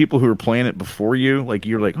looked at the people who were playing it before you, like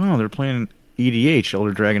you're like, oh, they're playing EDH,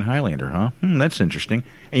 Elder Dragon Highlander, huh? That's interesting.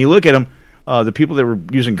 And you look at them, the people that were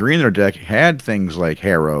using green in their deck had things like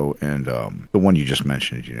Harrow and the one you just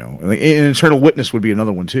mentioned, And Eternal Witness would be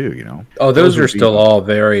another one too, Oh, those are would be- still all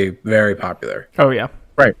very, very popular. Oh yeah.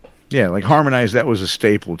 Right. Yeah, like Harmonize, that was a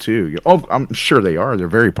staple too. Oh, I'm sure they are. They're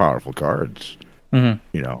very powerful cards. I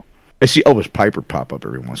see Elvis Piper pop up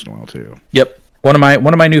every once in a while too. Yep. One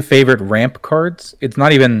of my new favorite ramp cards. It's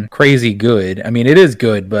not even crazy good. I mean, it is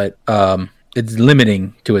good, but it's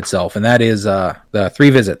limiting to itself, and that is the 3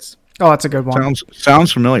 visits. Oh, that's a good one.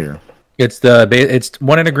 Sounds familiar. It's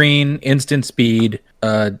 1 in a green, instant speed,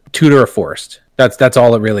 tutor a forest. That's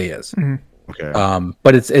all it really is. Mm-hmm. Okay.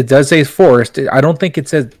 But it does say forest. I don't think it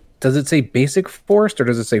says. Does it say basic forest or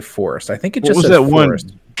does it say forest? I think it just was says that forest.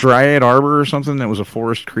 one Dryad Arbor or something that was a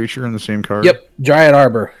forest creature in the same card? Yep, Dryad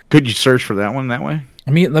Arbor. Could you search for that one that way?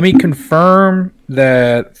 Let me confirm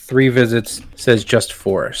that 3 visits says just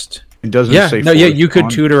forest. It doesn't say no, forest you could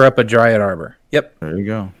on? tutor up a Dryad Arbor. Yep. There you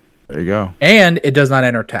go. There you go. And it does not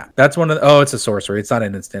enter tap. That's one of the, it's a sorcery. It's not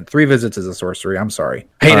an instant. 3 visits is a sorcery. I'm sorry.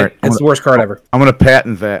 Hate All it. It's the worst card ever. I'm going to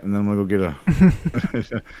patent that, and then we'll go get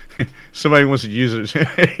a... Somebody wants to use it.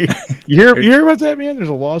 You hear about that, man? There's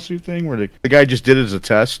a lawsuit thing where the guy just did it as a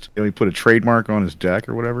test. And he put a trademark on his deck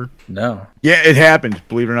or whatever. No. Yeah, it happened,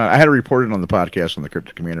 believe it or not. I had to report it on the podcast on the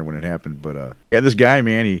Cryptic Commander when it happened. But yeah, this guy,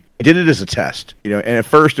 man, he did it as a test. You know, and at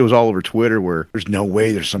first it was all over Twitter where there's no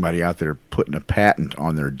way there's somebody out there putting a patent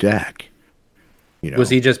on their deck. You know? Was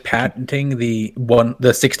he just patenting the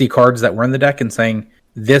 60 cards that were in the deck and saying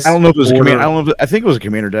this? I don't know if it was a commander. I think it was a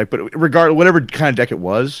commander deck, but regardless, whatever kind of deck it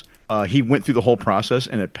was, he went through the whole process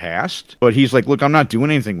and it passed. But he's like, "Look, I'm not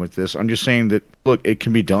doing anything with this. I'm just saying that look, it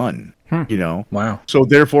can be done." You know, wow. So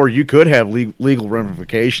therefore, you could have legal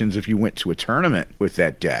ramifications if you went to a tournament with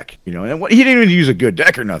that deck. You know, and he didn't even use a good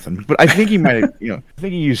deck or nothing. But I think he might have. You know, I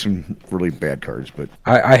think he used some really bad cards. But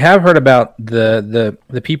I have heard about the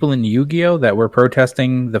people in Yu-Gi-Oh that were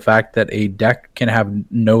protesting the fact that a deck can have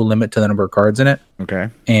no limit to the number of cards in it. Okay.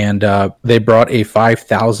 And they brought a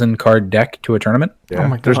 5,000 card deck to a tournament. Yeah. Oh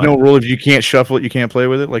my God. There's no rule if you can't shuffle it, you can't play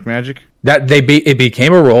with it like Magic. That it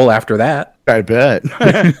became a rule after that. I bet.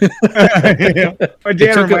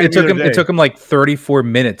 It took him like 34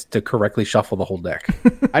 minutes to correctly shuffle the whole deck.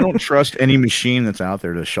 I don't trust any machine that's out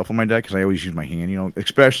there to shuffle my deck because I always use my hand, you know,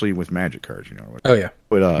 especially with Magic cards, you know. Oh yeah.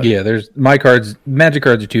 But yeah, Magic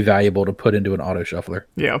cards are too valuable to put into an auto shuffler.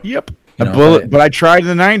 Yeah. Yep. You know, But I tried in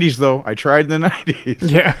the 90s though.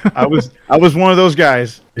 Yeah. I was one of those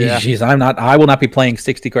guys. Yeah. Jeez, I will not be playing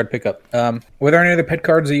 60 card pickup. Were there any other pet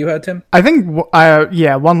cards that you had, Tim? I think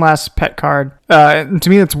one last pet card. To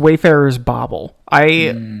me that's Wayfarer's Bauble.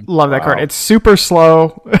 I love that card. It's super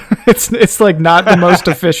slow. it's like not the most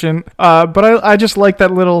efficient. But I just like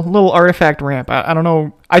that little artifact ramp. I don't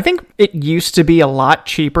know. I think it used to be a lot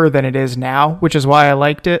cheaper than it is now, which is why I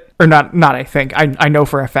liked it. Or not I think. I know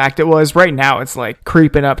for a fact it was. Right now it's like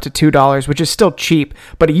creeping up to $2, which is still cheap,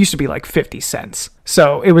 but it used to be like 50 cents.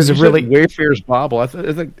 So it was Wayfarer's Bauble. I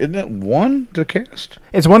think isn't it 1 to cast?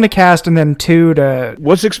 It's 1 to cast and then 2 to.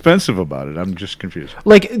 What's expensive about it? I'm just confused.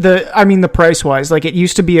 Like the price wise, like it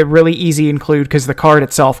used to be a really easy include because the card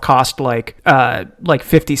itself cost like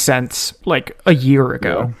 50 cents like a year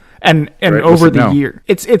ago. Yeah. And right, over the year,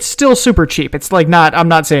 it's still super cheap. It's like I'm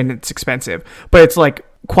not saying it's expensive, but it's like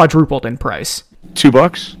quadrupled in price.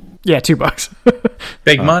 $2? Yeah, $2.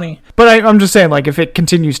 Big money. But I'm just saying, like, if it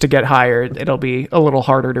continues to get higher, it'll be a little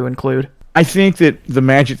harder to include. I think that the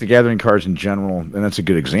Magic the Gathering cards in general, and that's a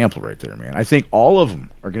good example right there, man. I think all of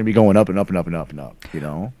them are going to be going up and up and up and up and up, you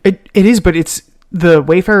know? It is, but the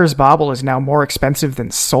Wayfarer's Bauble is now more expensive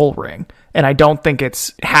than Sol Ring, and I don't think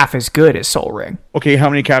it's half as good as Sol Ring. Okay, how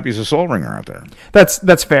many copies of Sol Ring are out there?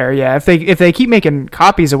 That's fair, yeah. If they keep making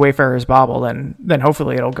copies of Wayfarer's Bauble, then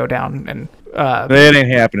hopefully it'll go down and that ain't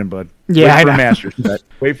happening, bud. Yeah, Wait for a master set.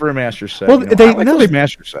 Wait for a master set. Well, I like those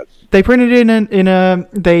master sets. They printed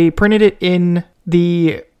it in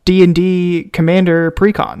the D&D Commander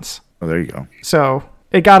precons. Oh, there you go. So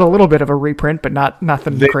it got a little bit of a reprint, but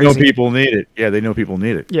nothing they crazy. They know people need it. Yeah, they know people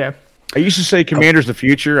need it. Yeah. I used to say Commander's the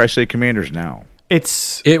future. I say Commander's now.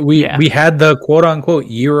 We had the quote unquote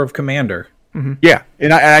year of Commander. Mm-hmm. Yeah,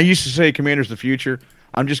 and I used to say Commander's the future.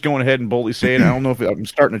 I'm just going ahead and boldly saying I don't know if I'm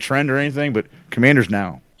starting a trend or anything, but Commander's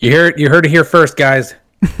now. You heard it here first, guys.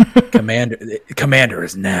 Commander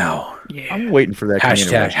is now. Yeah. I'm waiting for that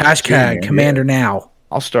hashtag Commander now.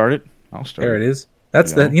 I'll start it. There it is.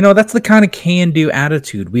 That's that's the kind of can-do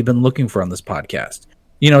attitude we've been looking for on this podcast.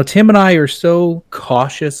 You know, Tim and I are so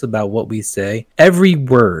cautious about what we say. Every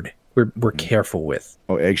word we're careful with.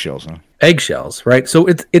 Oh, eggshells, huh? Eggshells, right? So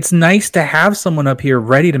it's nice to have someone up here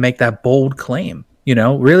ready to make that bold claim. You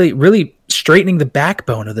know, really straightening the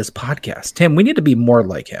backbone of this podcast. Tim, we need to be more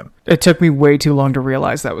like him. It took me way too long to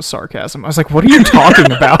realize that was sarcasm. I was like, what are you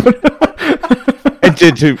talking about? It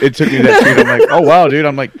did too. It took me that too. I'm like, oh wow, dude.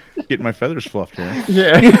 I'm like getting my feathers fluffed here.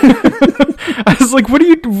 Yeah. I was like, what are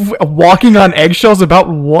you walking on eggshells about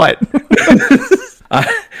what?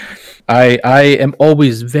 I am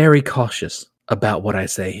always very cautious about what I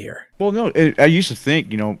say here. Well, no, I used to think,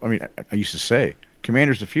 I used to say,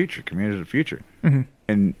 Commander's the future. Commander's the future. Mm-hmm.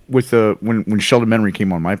 And with when Sheldon Memory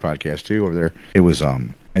came on my podcast too over there, it was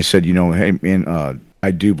I said, hey man, I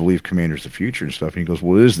do believe Commander's the future and stuff. And he goes,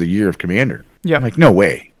 well, it is the year of Commander. Yeah. I'm like, no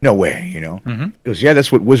way. Mm-hmm. He goes, yeah,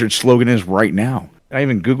 that's what Wizard's slogan is right now. And I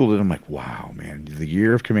even Googled it. I'm like, wow, man, the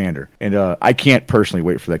year of Commander. And I can't personally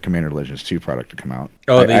wait for that Commander Legends 2 product to come out.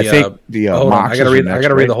 Oh, I think the hold on. Mox I gotta read. is next, I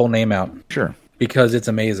gotta read right? the whole name out Sure. because it's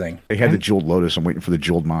amazing. They had the Jeweled Lotus. I'm waiting for the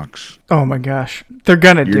Jeweled Mox. Oh my gosh, they're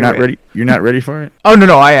gonna do it. You're not ready. You're not ready for it. Oh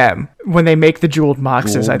no, I am. When they make the jeweled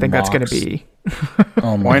moxes, I Jeweled think that's gonna mox. be.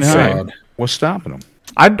 Oh my Why not? god! What's stopping them?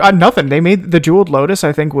 I nothing. They made the Jeweled Lotus.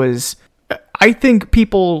 I think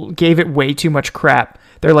people gave it way too much crap.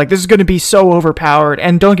 They're like, this is going to be so overpowered.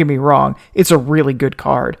 And don't get me wrong, it's a really good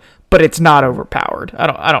card, but it's not overpowered.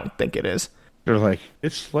 I don't think it is. They're like,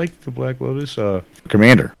 it's like the Black Lotus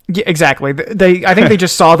Commander. Yeah, exactly. I think they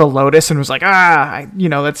just saw the Lotus and was like,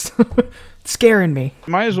 that's scaring me.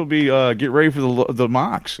 Might as well be get ready for the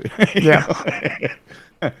Mox. Yeah.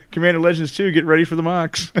 Commander Legends 2, get ready for the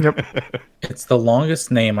Mox. Yep. It's the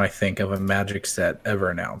longest name I think of a Magic set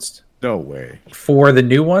ever announced. No way. For the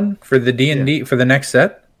new one, for the D&D, for the next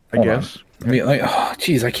set, I Hold guess. on. I mean, like, oh,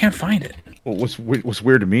 geez, I can't find it. Well, what's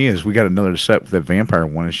weird to me is we got another set with that vampire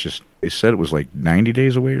one. It's just they said it was like 90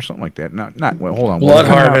 days away or something like that. Not. Well, hold on. Blood What-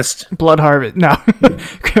 Harvest. Blood Harvest. No.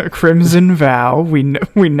 Crimson Vow. We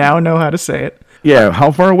now know how to say it. Yeah.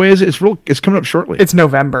 How far away is it? It's coming up shortly. It's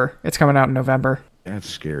November. It's coming out in November. That's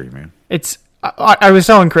scary, man. I was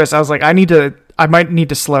telling Chris, I was like, I might need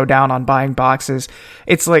to slow down on buying boxes.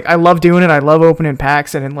 It's like, I love doing it. I love opening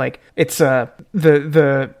packs, and it's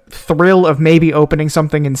the thrill of maybe opening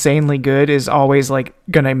something insanely good is always like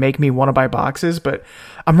gonna make me want to buy boxes. But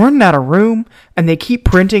I'm running out of room, and they keep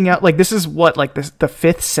printing out. Like, this is the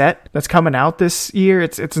fifth set that's coming out this year.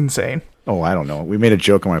 It's insane. Oh, I don't know. We made a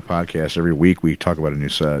joke on my podcast. Every week we talk about a new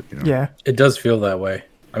set. Yeah. It does feel that way.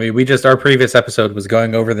 I mean, our previous episode was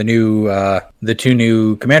going over the two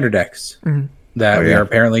new commander decks that we are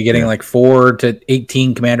apparently getting like 4 to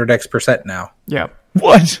 18 commander decks per set now. Yeah.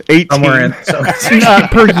 What? 18? Somewhere in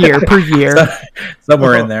Per year.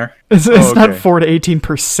 somewhere in there. It's Oh, not okay. 4 to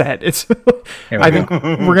 18%. It's. Here we I go. think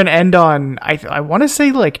we're gonna end on. I want to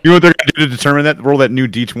say like. You know what they're going to do to determine that? Roll that new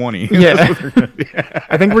D20. Yeah.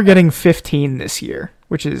 I think we're getting 15 this year,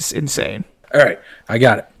 which is insane. All right, I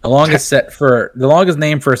got it. The longest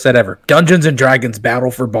name for a set ever: Dungeons and Dragons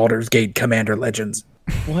Battle for Baldur's Gate Commander Legends.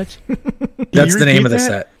 What? That's you the name repeat of the that?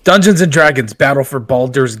 set. Dungeons and Dragons Battle for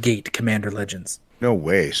Baldur's Gate Commander Legends. No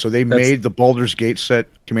way. So they made the Baldur's Gate set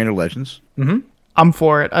Commander Legends? I'm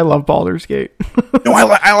for it. I love Baldur's Gate. No,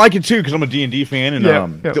 I like it too because I'm a D&D fan. And Yeah,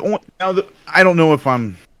 yeah. I don't know if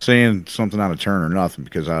I'm saying something out of turn or nothing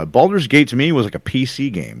because Baldur's Gate to me was like a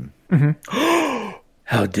PC game.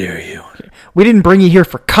 How dare you? We didn't bring you here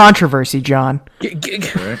for controversy, John. Get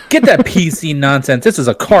that PC nonsense. This is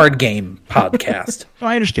a card game podcast. No,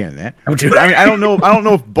 I understand that. I'm But, I mean, I don't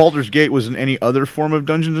know if Baldur's Gate was in any other form of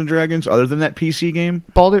Dungeons and Dragons other than that PC game.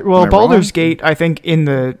 Baldur's wrong? Gate, I think, in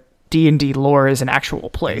the D&D lore is an actual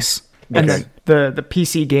place. And Okay. then the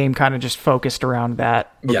PC game kind of just focused around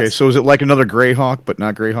that. Okay, Yes. so is it like another Greyhawk but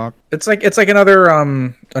not Greyhawk? It's like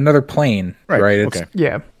another plane, right? It's, Okay.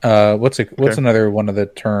 Yeah. What's another one of the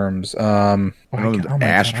terms? Another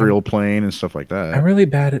astral plane and stuff like that. I'm really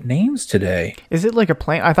bad at names today. Is it like a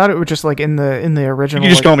plane? I thought it was just like in the You original. can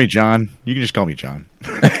just like- call me John. You can just call me John.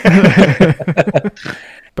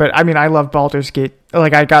 But I mean, I love Baldur's Gate.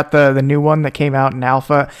 Like, I got the new one that came out in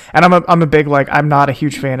alpha, and I'm a big I'm not a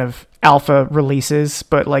huge fan of alpha releases,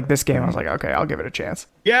 but like this game, I was like, okay, I'll give it a chance.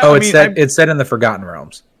 Yeah. Oh, it's set in the Forgotten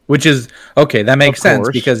Realms, which is okay. That makes Of sense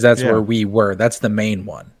course. because that's Yeah. where we were. That's the main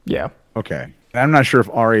one. Yeah. Okay. I'm not sure if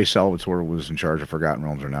R.A. Salvatore was in charge of Forgotten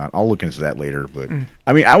Realms or not. I'll look into that later. But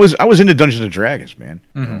I mean, I was into Dungeons and Dragons, man.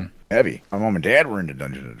 Heavy. My mom and dad were into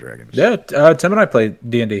Dungeons and Dragons. Yeah, Tim and I played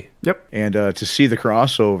D&D. Yep. And to see the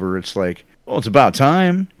crossover, it's like, well, it's about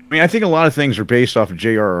time. I mean, I think a lot of things are based off of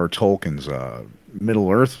J.R.R. Tolkien's Middle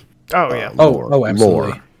Earth. Oh yeah. Absolutely.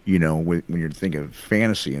 Lore, you know, when you're thinking of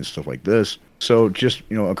fantasy and stuff like this. So just, a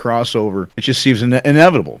crossover, it just seems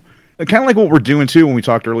inevitable. Kind of like what we're doing, too, when we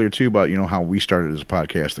talked earlier, too, about, how we started as a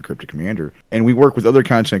podcast, The Cryptic Commander. And we work with other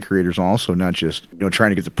content creators also, not just, trying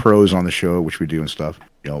to get the pros on the show, which we do and stuff.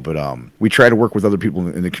 But we try to work with other people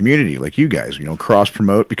in the community, like you guys,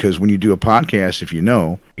 cross-promote, because when you do a podcast, if you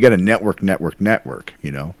got to network,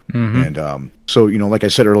 And so, like I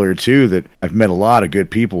said earlier, too, that I've met a lot of good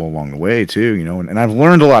people along the way, too, and I've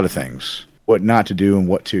learned a lot of things, what not to do and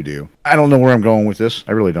what to do. I don't know where I'm going with this.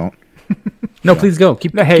 I really don't. No, please go.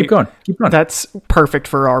 Keep going. Keep going. That's perfect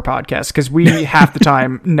for our podcast because we half the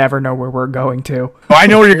time never know where we're going to. Oh, I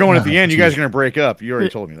know where you're going at the end. You guys are going to break up. You already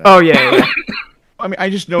told me that. Oh, yeah. I mean,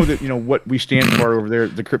 I just know that, what we stand for over there,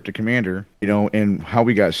 the Cryptic Commander, and how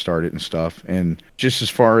we got started and stuff. And just as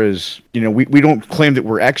far as, we don't claim that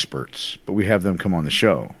we're experts, but we have them come on the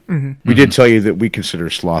show. Mm-hmm. We did tell you that we consider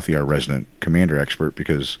Slothy our resident Commander expert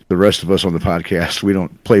because the rest of us on the podcast, we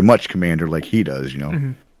don't play much Commander like he does,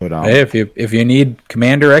 Mm-hmm. But hey, if you need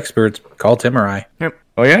Commander experts, call Tim or I. Yep.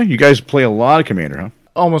 Oh, yeah? You guys play a lot of Commander, huh?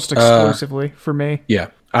 Almost exclusively for me. Yeah.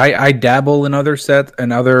 I dabble in other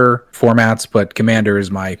formats, but Commander is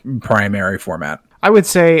my primary format. I would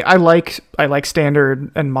say I like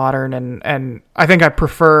standard and modern, and I think I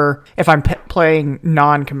prefer, if I'm playing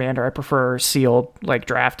non-commander, I prefer sealed, like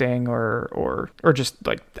drafting or just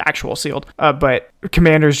like actual sealed. But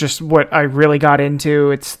commander is just what I really got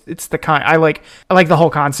into. It's the kind I like the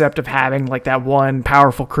whole concept of having like that one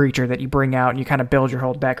powerful creature that you bring out and you kind of build your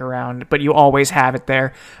whole deck around, but you always have it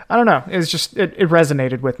there. I don't know. It's just it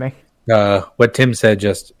resonated with me. What Tim said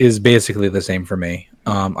just is basically the same for me.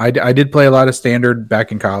 I did play a lot of standard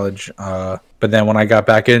back in college, but then when I got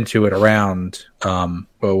back into it around,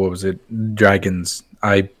 what was it, Dragons,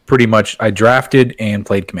 I drafted and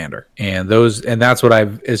played Commander, and that's what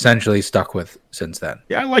I've essentially stuck with since then.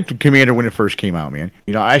 Yeah, I liked Commander when it first came out, man.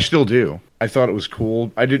 I still do. I thought it was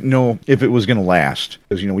cool. I didn't know if it was going to last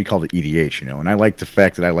because, we called it EDH, and I liked the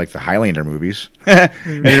fact that I liked the Highlander movies.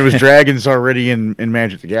 And there was dragons already in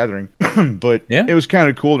Magic the Gathering. But yeah, it was kind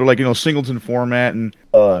of cool. They're like, singleton format. And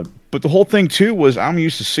but the whole thing, too, was I'm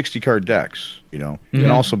used to 60-card decks, and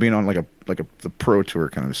also being on the pro tour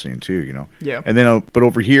kind of scene, too, Yeah. And then, but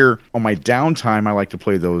over here, on my downtime, I like to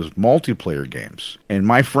play those multiplayer games. And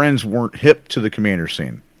my friends weren't hip to the Commander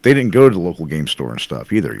scene. They didn't go to the local game store and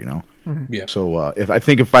stuff either, Mm-hmm. Yeah. So if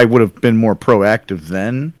I would have been more proactive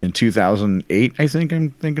then in 2008, I'm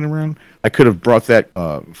thinking around, I could have brought that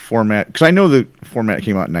format, because I know the format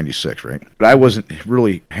came out in 96, right? But I wasn't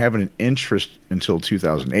really having an interest until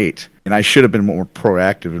 2008, and I should have been more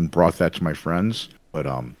proactive and brought that to my friends. But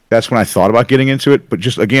that's when I thought about getting into it. But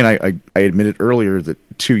just again, I admitted earlier that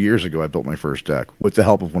 2 years ago I built my first deck with the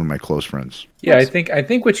help of one of my close friends. Yeah, I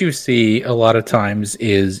think what you see a lot of times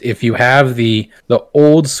is if you have the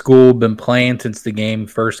old school, been playing since the game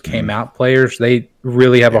first came out players, they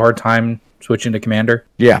really have a hard time switching to Commander.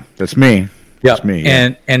 Yeah, that's me. Yeah, that's me.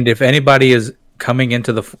 Yeah. And if anybody is coming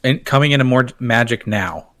into more Magic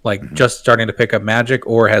now, like just starting to pick up Magic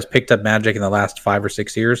or has picked up Magic in the last 5 or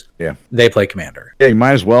 6 years, they play Commander. Yeah, you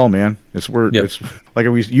might as well, man. It's like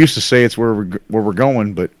we used to say, it's where we're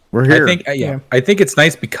going, but we're here. I think it's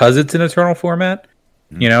nice because it's an Eternal format.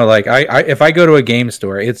 Like I if I go to a game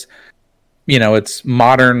store, it's it's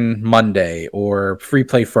Modern Monday or Free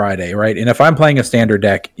Play Friday, right? And if I'm playing a standard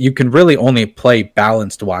deck, you can really only play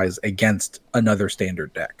balanced wise against another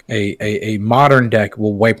standard deck. A modern deck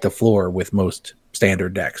will wipe the floor with most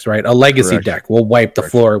standard decks, right? A legacy deck will wipe the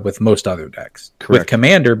floor with most other decks. With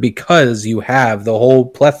Commander, because you have the whole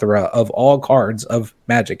plethora of all cards of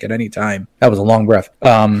Magic at any time. That was a long breath.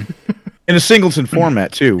 In a singleton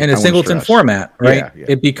format, too. In a singleton format, right? Yeah.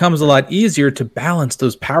 It becomes a lot easier to balance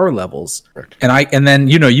those power levels. Correct. And then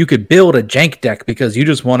you could build a jank deck because you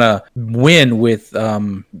just want to win with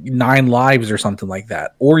 9 lives or something like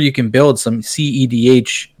that. Or you can build some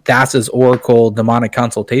CEDH, Thassa's Oracle, Demonic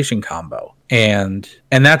Consultation combo. And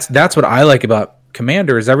that's what I like about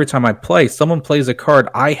Commander is every time I play, someone plays a card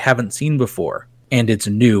I haven't seen before, and it's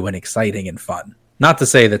new and exciting and fun. Not to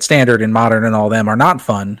say that standard and modern and all them are not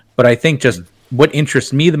fun, but I think just what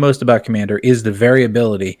interests me the most about Commander is the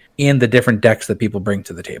variability in the different decks that people bring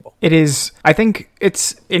to the table. It is. I think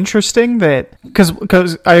it's interesting that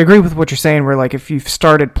because I agree with what you're saying. Where like if you've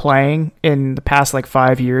started playing in the past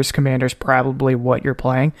 5 years, Commander's probably what you're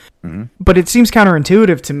playing. Mm-hmm. But it seems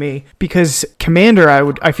counterintuitive to me because Commander,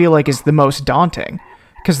 I feel like is the most daunting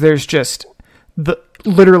because there's just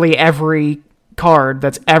literally every card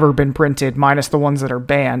that's ever been printed minus the ones that are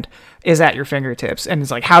banned is at your fingertips, and it's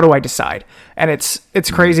like, how do I decide? And it's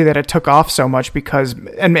crazy that it took off so much because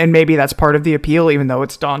and maybe that's part of the appeal, even though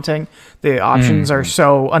it's daunting. The options are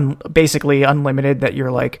so basically unlimited that you're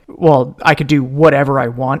like, well, I could do whatever I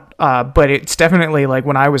want, but it's definitely like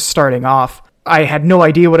when I was starting off, I had no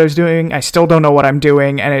idea what I was doing. I still don't know what I'm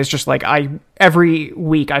doing, and it's just like every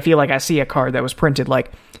week I feel like I see a card that was printed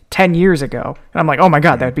 10 years ago, and I'm like, oh my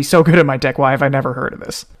god, that'd be so good in my deck. Why have I never heard of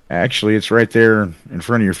this? Actually, it's right there in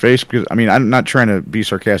front of your face because I'm not trying to be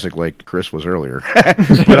sarcastic like Chris was earlier,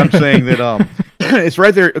 but I'm saying that it's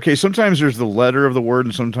right there. Okay, sometimes there's the letter of the word,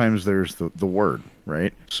 and sometimes there's the word,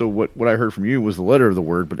 right? So what I heard from you was the letter of the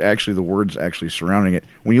word, but actually the words actually surrounding it.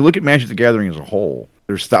 When you look at Magic the Gathering as a whole,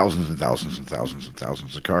 there's thousands and thousands and thousands and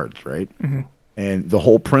thousands of cards, right? Mm-hmm. And the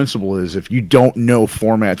whole principle is if you don't know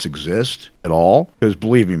formats exist at all, because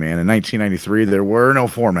believe me, man, in 1993, there were no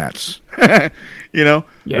formats.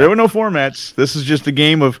 There were no formats. This is just a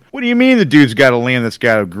game of, what do you mean the dude's got a land that's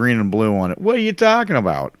got a green and blue on it? What are you talking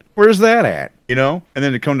about? Where's that at? And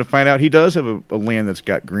then to come to find out, he does have a land that's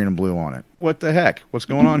got green and blue on it. What the heck? What's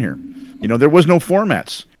going on here? There was no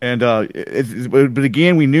formats. And but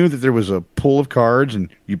again, we knew that there was a pool of cards, and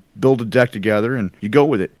you build a deck together, and you go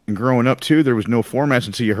with it. And growing up, too, there was no formats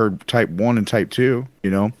until you heard Type 1 and Type 2,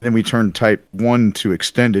 Then we turned Type 1 to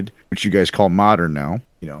Extended, which you guys call Modern now,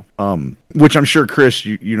 which I'm sure, Chris,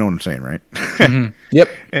 you know what I'm saying, right? Mm-hmm.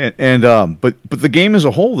 Yep. But the game as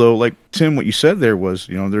a whole, though, like, Tim, what you said there was,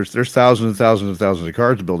 there's thousands and thousands and thousands of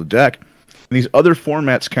cards to build a deck. And these other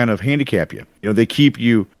formats kind of handicap you. They keep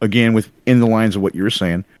you, again, within the lines of what you were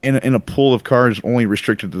saying, in a pool of cards only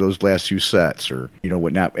restricted to those last few sets or,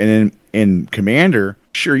 whatnot. And in Commander,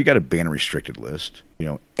 sure, you got a banner restricted list.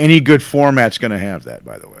 Any good format's going to have that,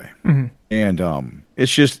 by the way. Mm-hmm. And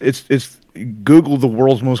it's Google the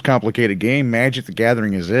world's most complicated game. Magic the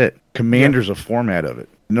Gathering is it. Commander's a format of it.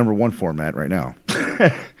 Number one format right now.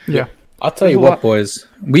 Yeah. I'll tell you what, boys.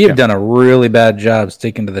 We have done a really bad job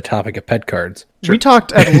sticking to the topic of pet cards. We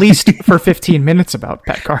talked at least for 15 minutes about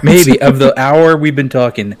pet cards. Maybe. Of the hour we've been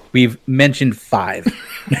talking, we've mentioned 5.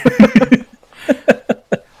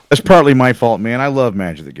 That's partly my fault, man. I love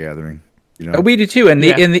Magic the Gathering. We do too, and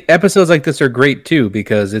the episodes like this are great too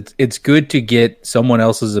because it's good to get someone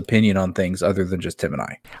else's opinion on things other than just Tim and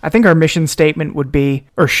I. I think our mission statement would be,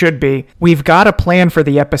 or should be, we've got a plan for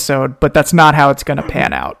the episode, but that's not how it's going to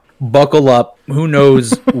pan out. Buckle up. Who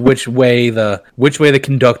knows which way the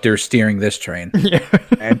conductor's steering this train? Yeah.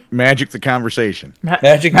 And Magic the Conversation.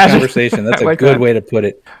 Magic the Conversation. That's a good way to put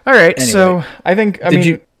it. All right, anyway, so I think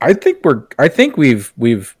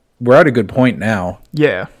we're at a good point now.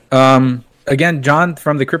 Yeah. Again, John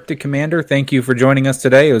from the Cryptic Commander, thank you for joining us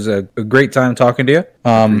today. It was a great time talking to you.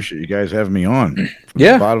 Appreciate you guys having me on. From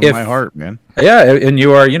the bottom of my heart, man. Yeah, and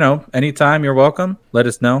you are, anytime you're welcome, let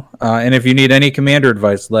us know. And if you need any Commander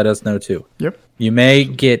advice, let us know too. Yep. You may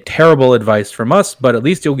get terrible advice from us, but at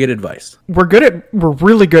least you'll get advice. We're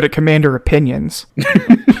really good at Commander opinions.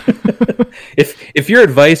 If your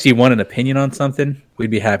advice, you want an opinion on something,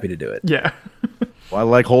 we'd be happy to do it. Yeah. Well, I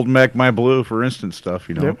like holding back my blue for instant stuff,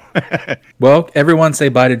 Yep. Well, everyone say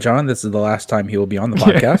bye to John. This is the last time he will be on the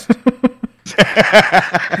podcast.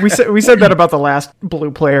 We said that about the last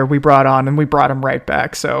blue player we brought on, and we brought him right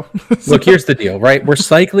back. So look, here's the deal, right? We're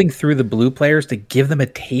cycling through the blue players to give them a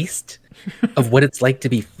taste of what it's like to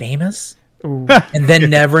be famous, and then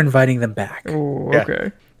never inviting them back. Ooh,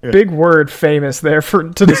 okay. Yeah. Big word, famous there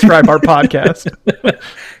to describe our podcast.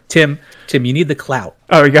 Tim, you need the clout.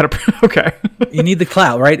 Oh, you got to. Okay. You need the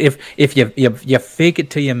clout, right? If you fake it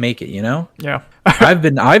till you make it, Yeah. I've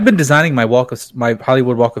been designing my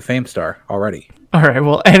Hollywood Walk of Fame star already. All right.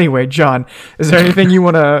 Well, anyway, John, is there anything you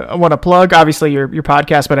want to plug? Obviously, your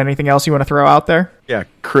podcast, but anything else you want to throw out there? Yeah,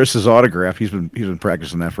 Chris's autograph. He's been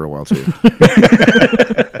practicing that for a while too.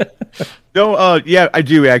 No, yeah, I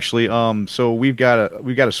do actually. So we've got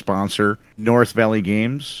a sponsor, North Valley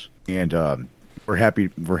Games, and we're happy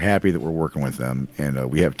that we're working with them, and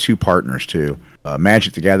we have 2 partners too.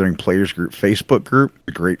 Magic the Gathering Players Group Facebook group,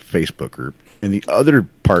 a great Facebook group, and the other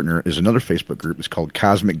partner is another Facebook group. It's called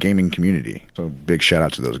Cosmic Gaming Community. So big shout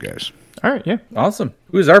out to those guys. All right, yeah, awesome.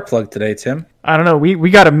 Who's our plug today, Tim? I don't know.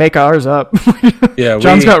 We got to make ours up. Yeah,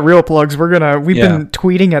 John's got real plugs. We've been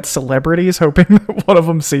tweeting at celebrities, hoping that one of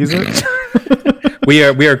them sees it. We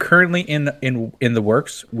are currently in the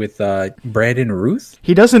works with Brandon Ruth.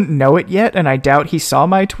 He doesn't know it yet, and I doubt he saw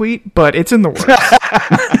my tweet, but it's in the works.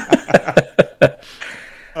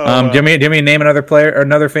 Do you want me to name another player or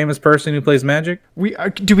another famous person who plays Magic?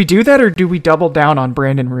 Do we do that, or do we double down on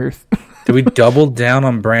Brandon Ruth? Do we double down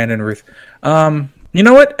on Brandon Ruth? You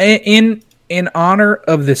know what? In honor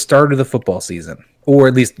of the start of the football season, or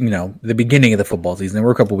at least the beginning of the football season,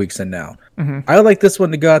 we're a couple weeks in now. Mm-hmm. I would like this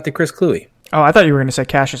one to go out to Chris Cluey. Oh, I thought you were going to say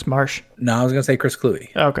Cassius Marsh. No, I was going to say Chris Cluey.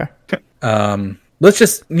 Oh, okay. Let's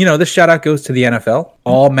just this shout out goes to the NFL.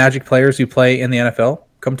 All Magic players who play in the NFL,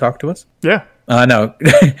 come talk to us. Yeah. No,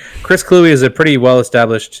 Chris Cluey is a pretty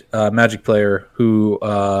well-established Magic player who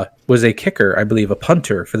was a kicker, I believe, a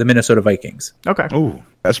punter for the Minnesota Vikings. Okay. Oh,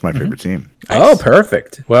 that's my favorite team. Nice. Oh,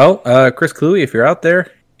 perfect. Well, Chris Cluey, if you're out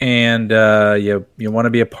there and you want to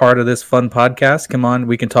be a part of this fun podcast, come on.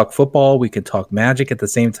 We can talk football. We can talk Magic at the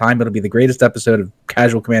same time. It'll be the greatest episode of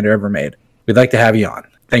Casual Commander ever made. We'd like to have you on.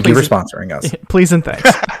 Thank you for sponsoring us. Please and thanks.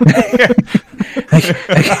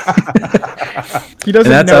 He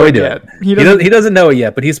doesn't that's know how we it do yet. it. He doesn't know it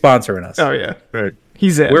yet, but he's sponsoring us. Oh, yeah. Right.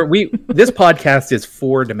 He's in. This podcast is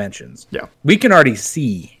 4 dimensions. Yeah. We can already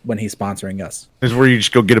see when he's sponsoring us. This is where you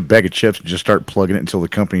just go get a bag of chips and just start plugging it until the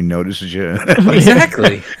company notices you.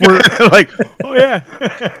 Exactly. We're like, oh yeah.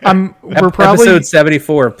 We're probably Episode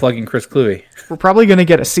 74 of Plugging Chris Cluey. We're probably going to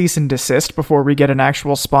get a cease and desist before we get an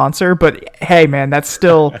actual sponsor, but hey, man, that's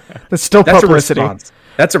still publicity. A response.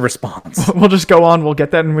 That's a response. We'll just go on, we'll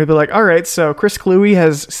get that, and we'll be like, all right, so Chris Cluey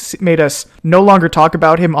has made us no longer talk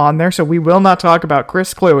about him on there, so we will not talk about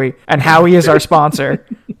Chris Cluey and how he is our sponsor.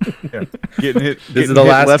 Yeah. Getting hit. This is the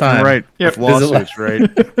last left time. and right. Yep. With lawsuits,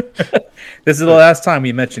 right? This is the last time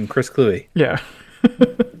we mentioned Chris Cluey. Yeah.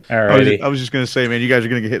 Alrighty. I was just going to say, man, you guys are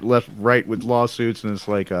going to get hit left, right with lawsuits, and it's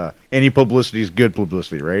like any publicity is good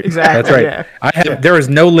publicity, right? Exactly. That's right. Yeah. There is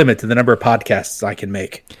no limit to the number of podcasts I can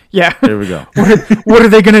make. Yeah. There we go. What are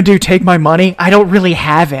they going to do? Take my money? I don't really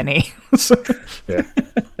have any. Yeah.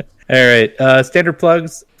 All right. Standard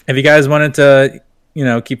plugs. If you guys wanted to,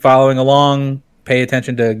 keep following along, pay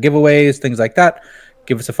attention to giveaways, things like that,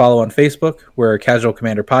 give us a follow on Facebook. We're Casual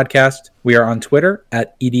Commander Podcast. We are on Twitter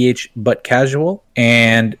at EDHButCasual.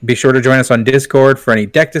 And be sure to join us on Discord for any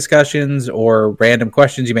deck discussions or random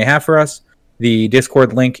questions you may have for us. The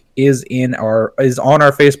Discord link is on our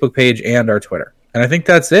Facebook page and our Twitter. And I think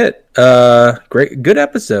that's it. Good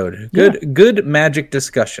episode. Good Magic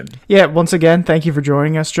discussion. Yeah, once again, thank you for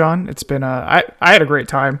joining us, John. It's been I had a great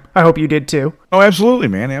time. I hope you did too. Oh, absolutely,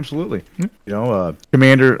 man, absolutely.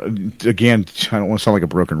 Commander, again, I don't want to sound like a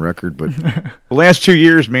broken record, but the last 2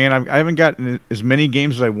 years, man, I haven't gotten as many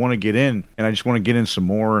games as I want to get in, and I just want to get in some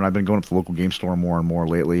more, and I've been going to the local game store more and more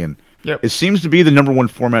lately, and Yep. It seems to be the number one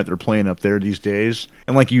format they're playing up there these days.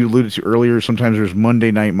 And like you alluded to earlier, sometimes there's Monday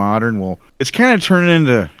Night Modern. Well, it's kind of turning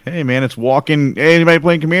into, hey, man, it's walking. Hey, anybody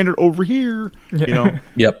playing Commander over here?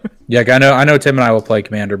 Yep. Yeah, I know Tim and I will play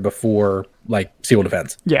Commander before, like, Sealed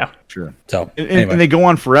Defense. Yeah. Sure. So, and they go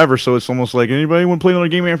on forever, so it's almost like, anybody want to play another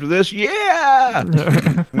game after this?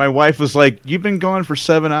 Yeah! My wife was like, you've been gone for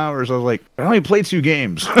 7 hours. I was like, I only played 2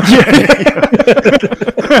 games.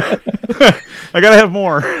 I gotta have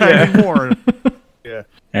more. I need more. Yeah.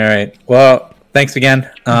 All right. Well, thanks again.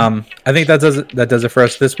 I think that does it for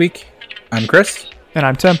us this week. I'm Chris. And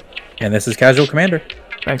I'm Tim. And this is Casual Commander.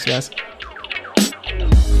 Thanks, guys.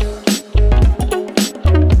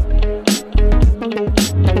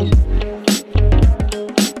 Thank you.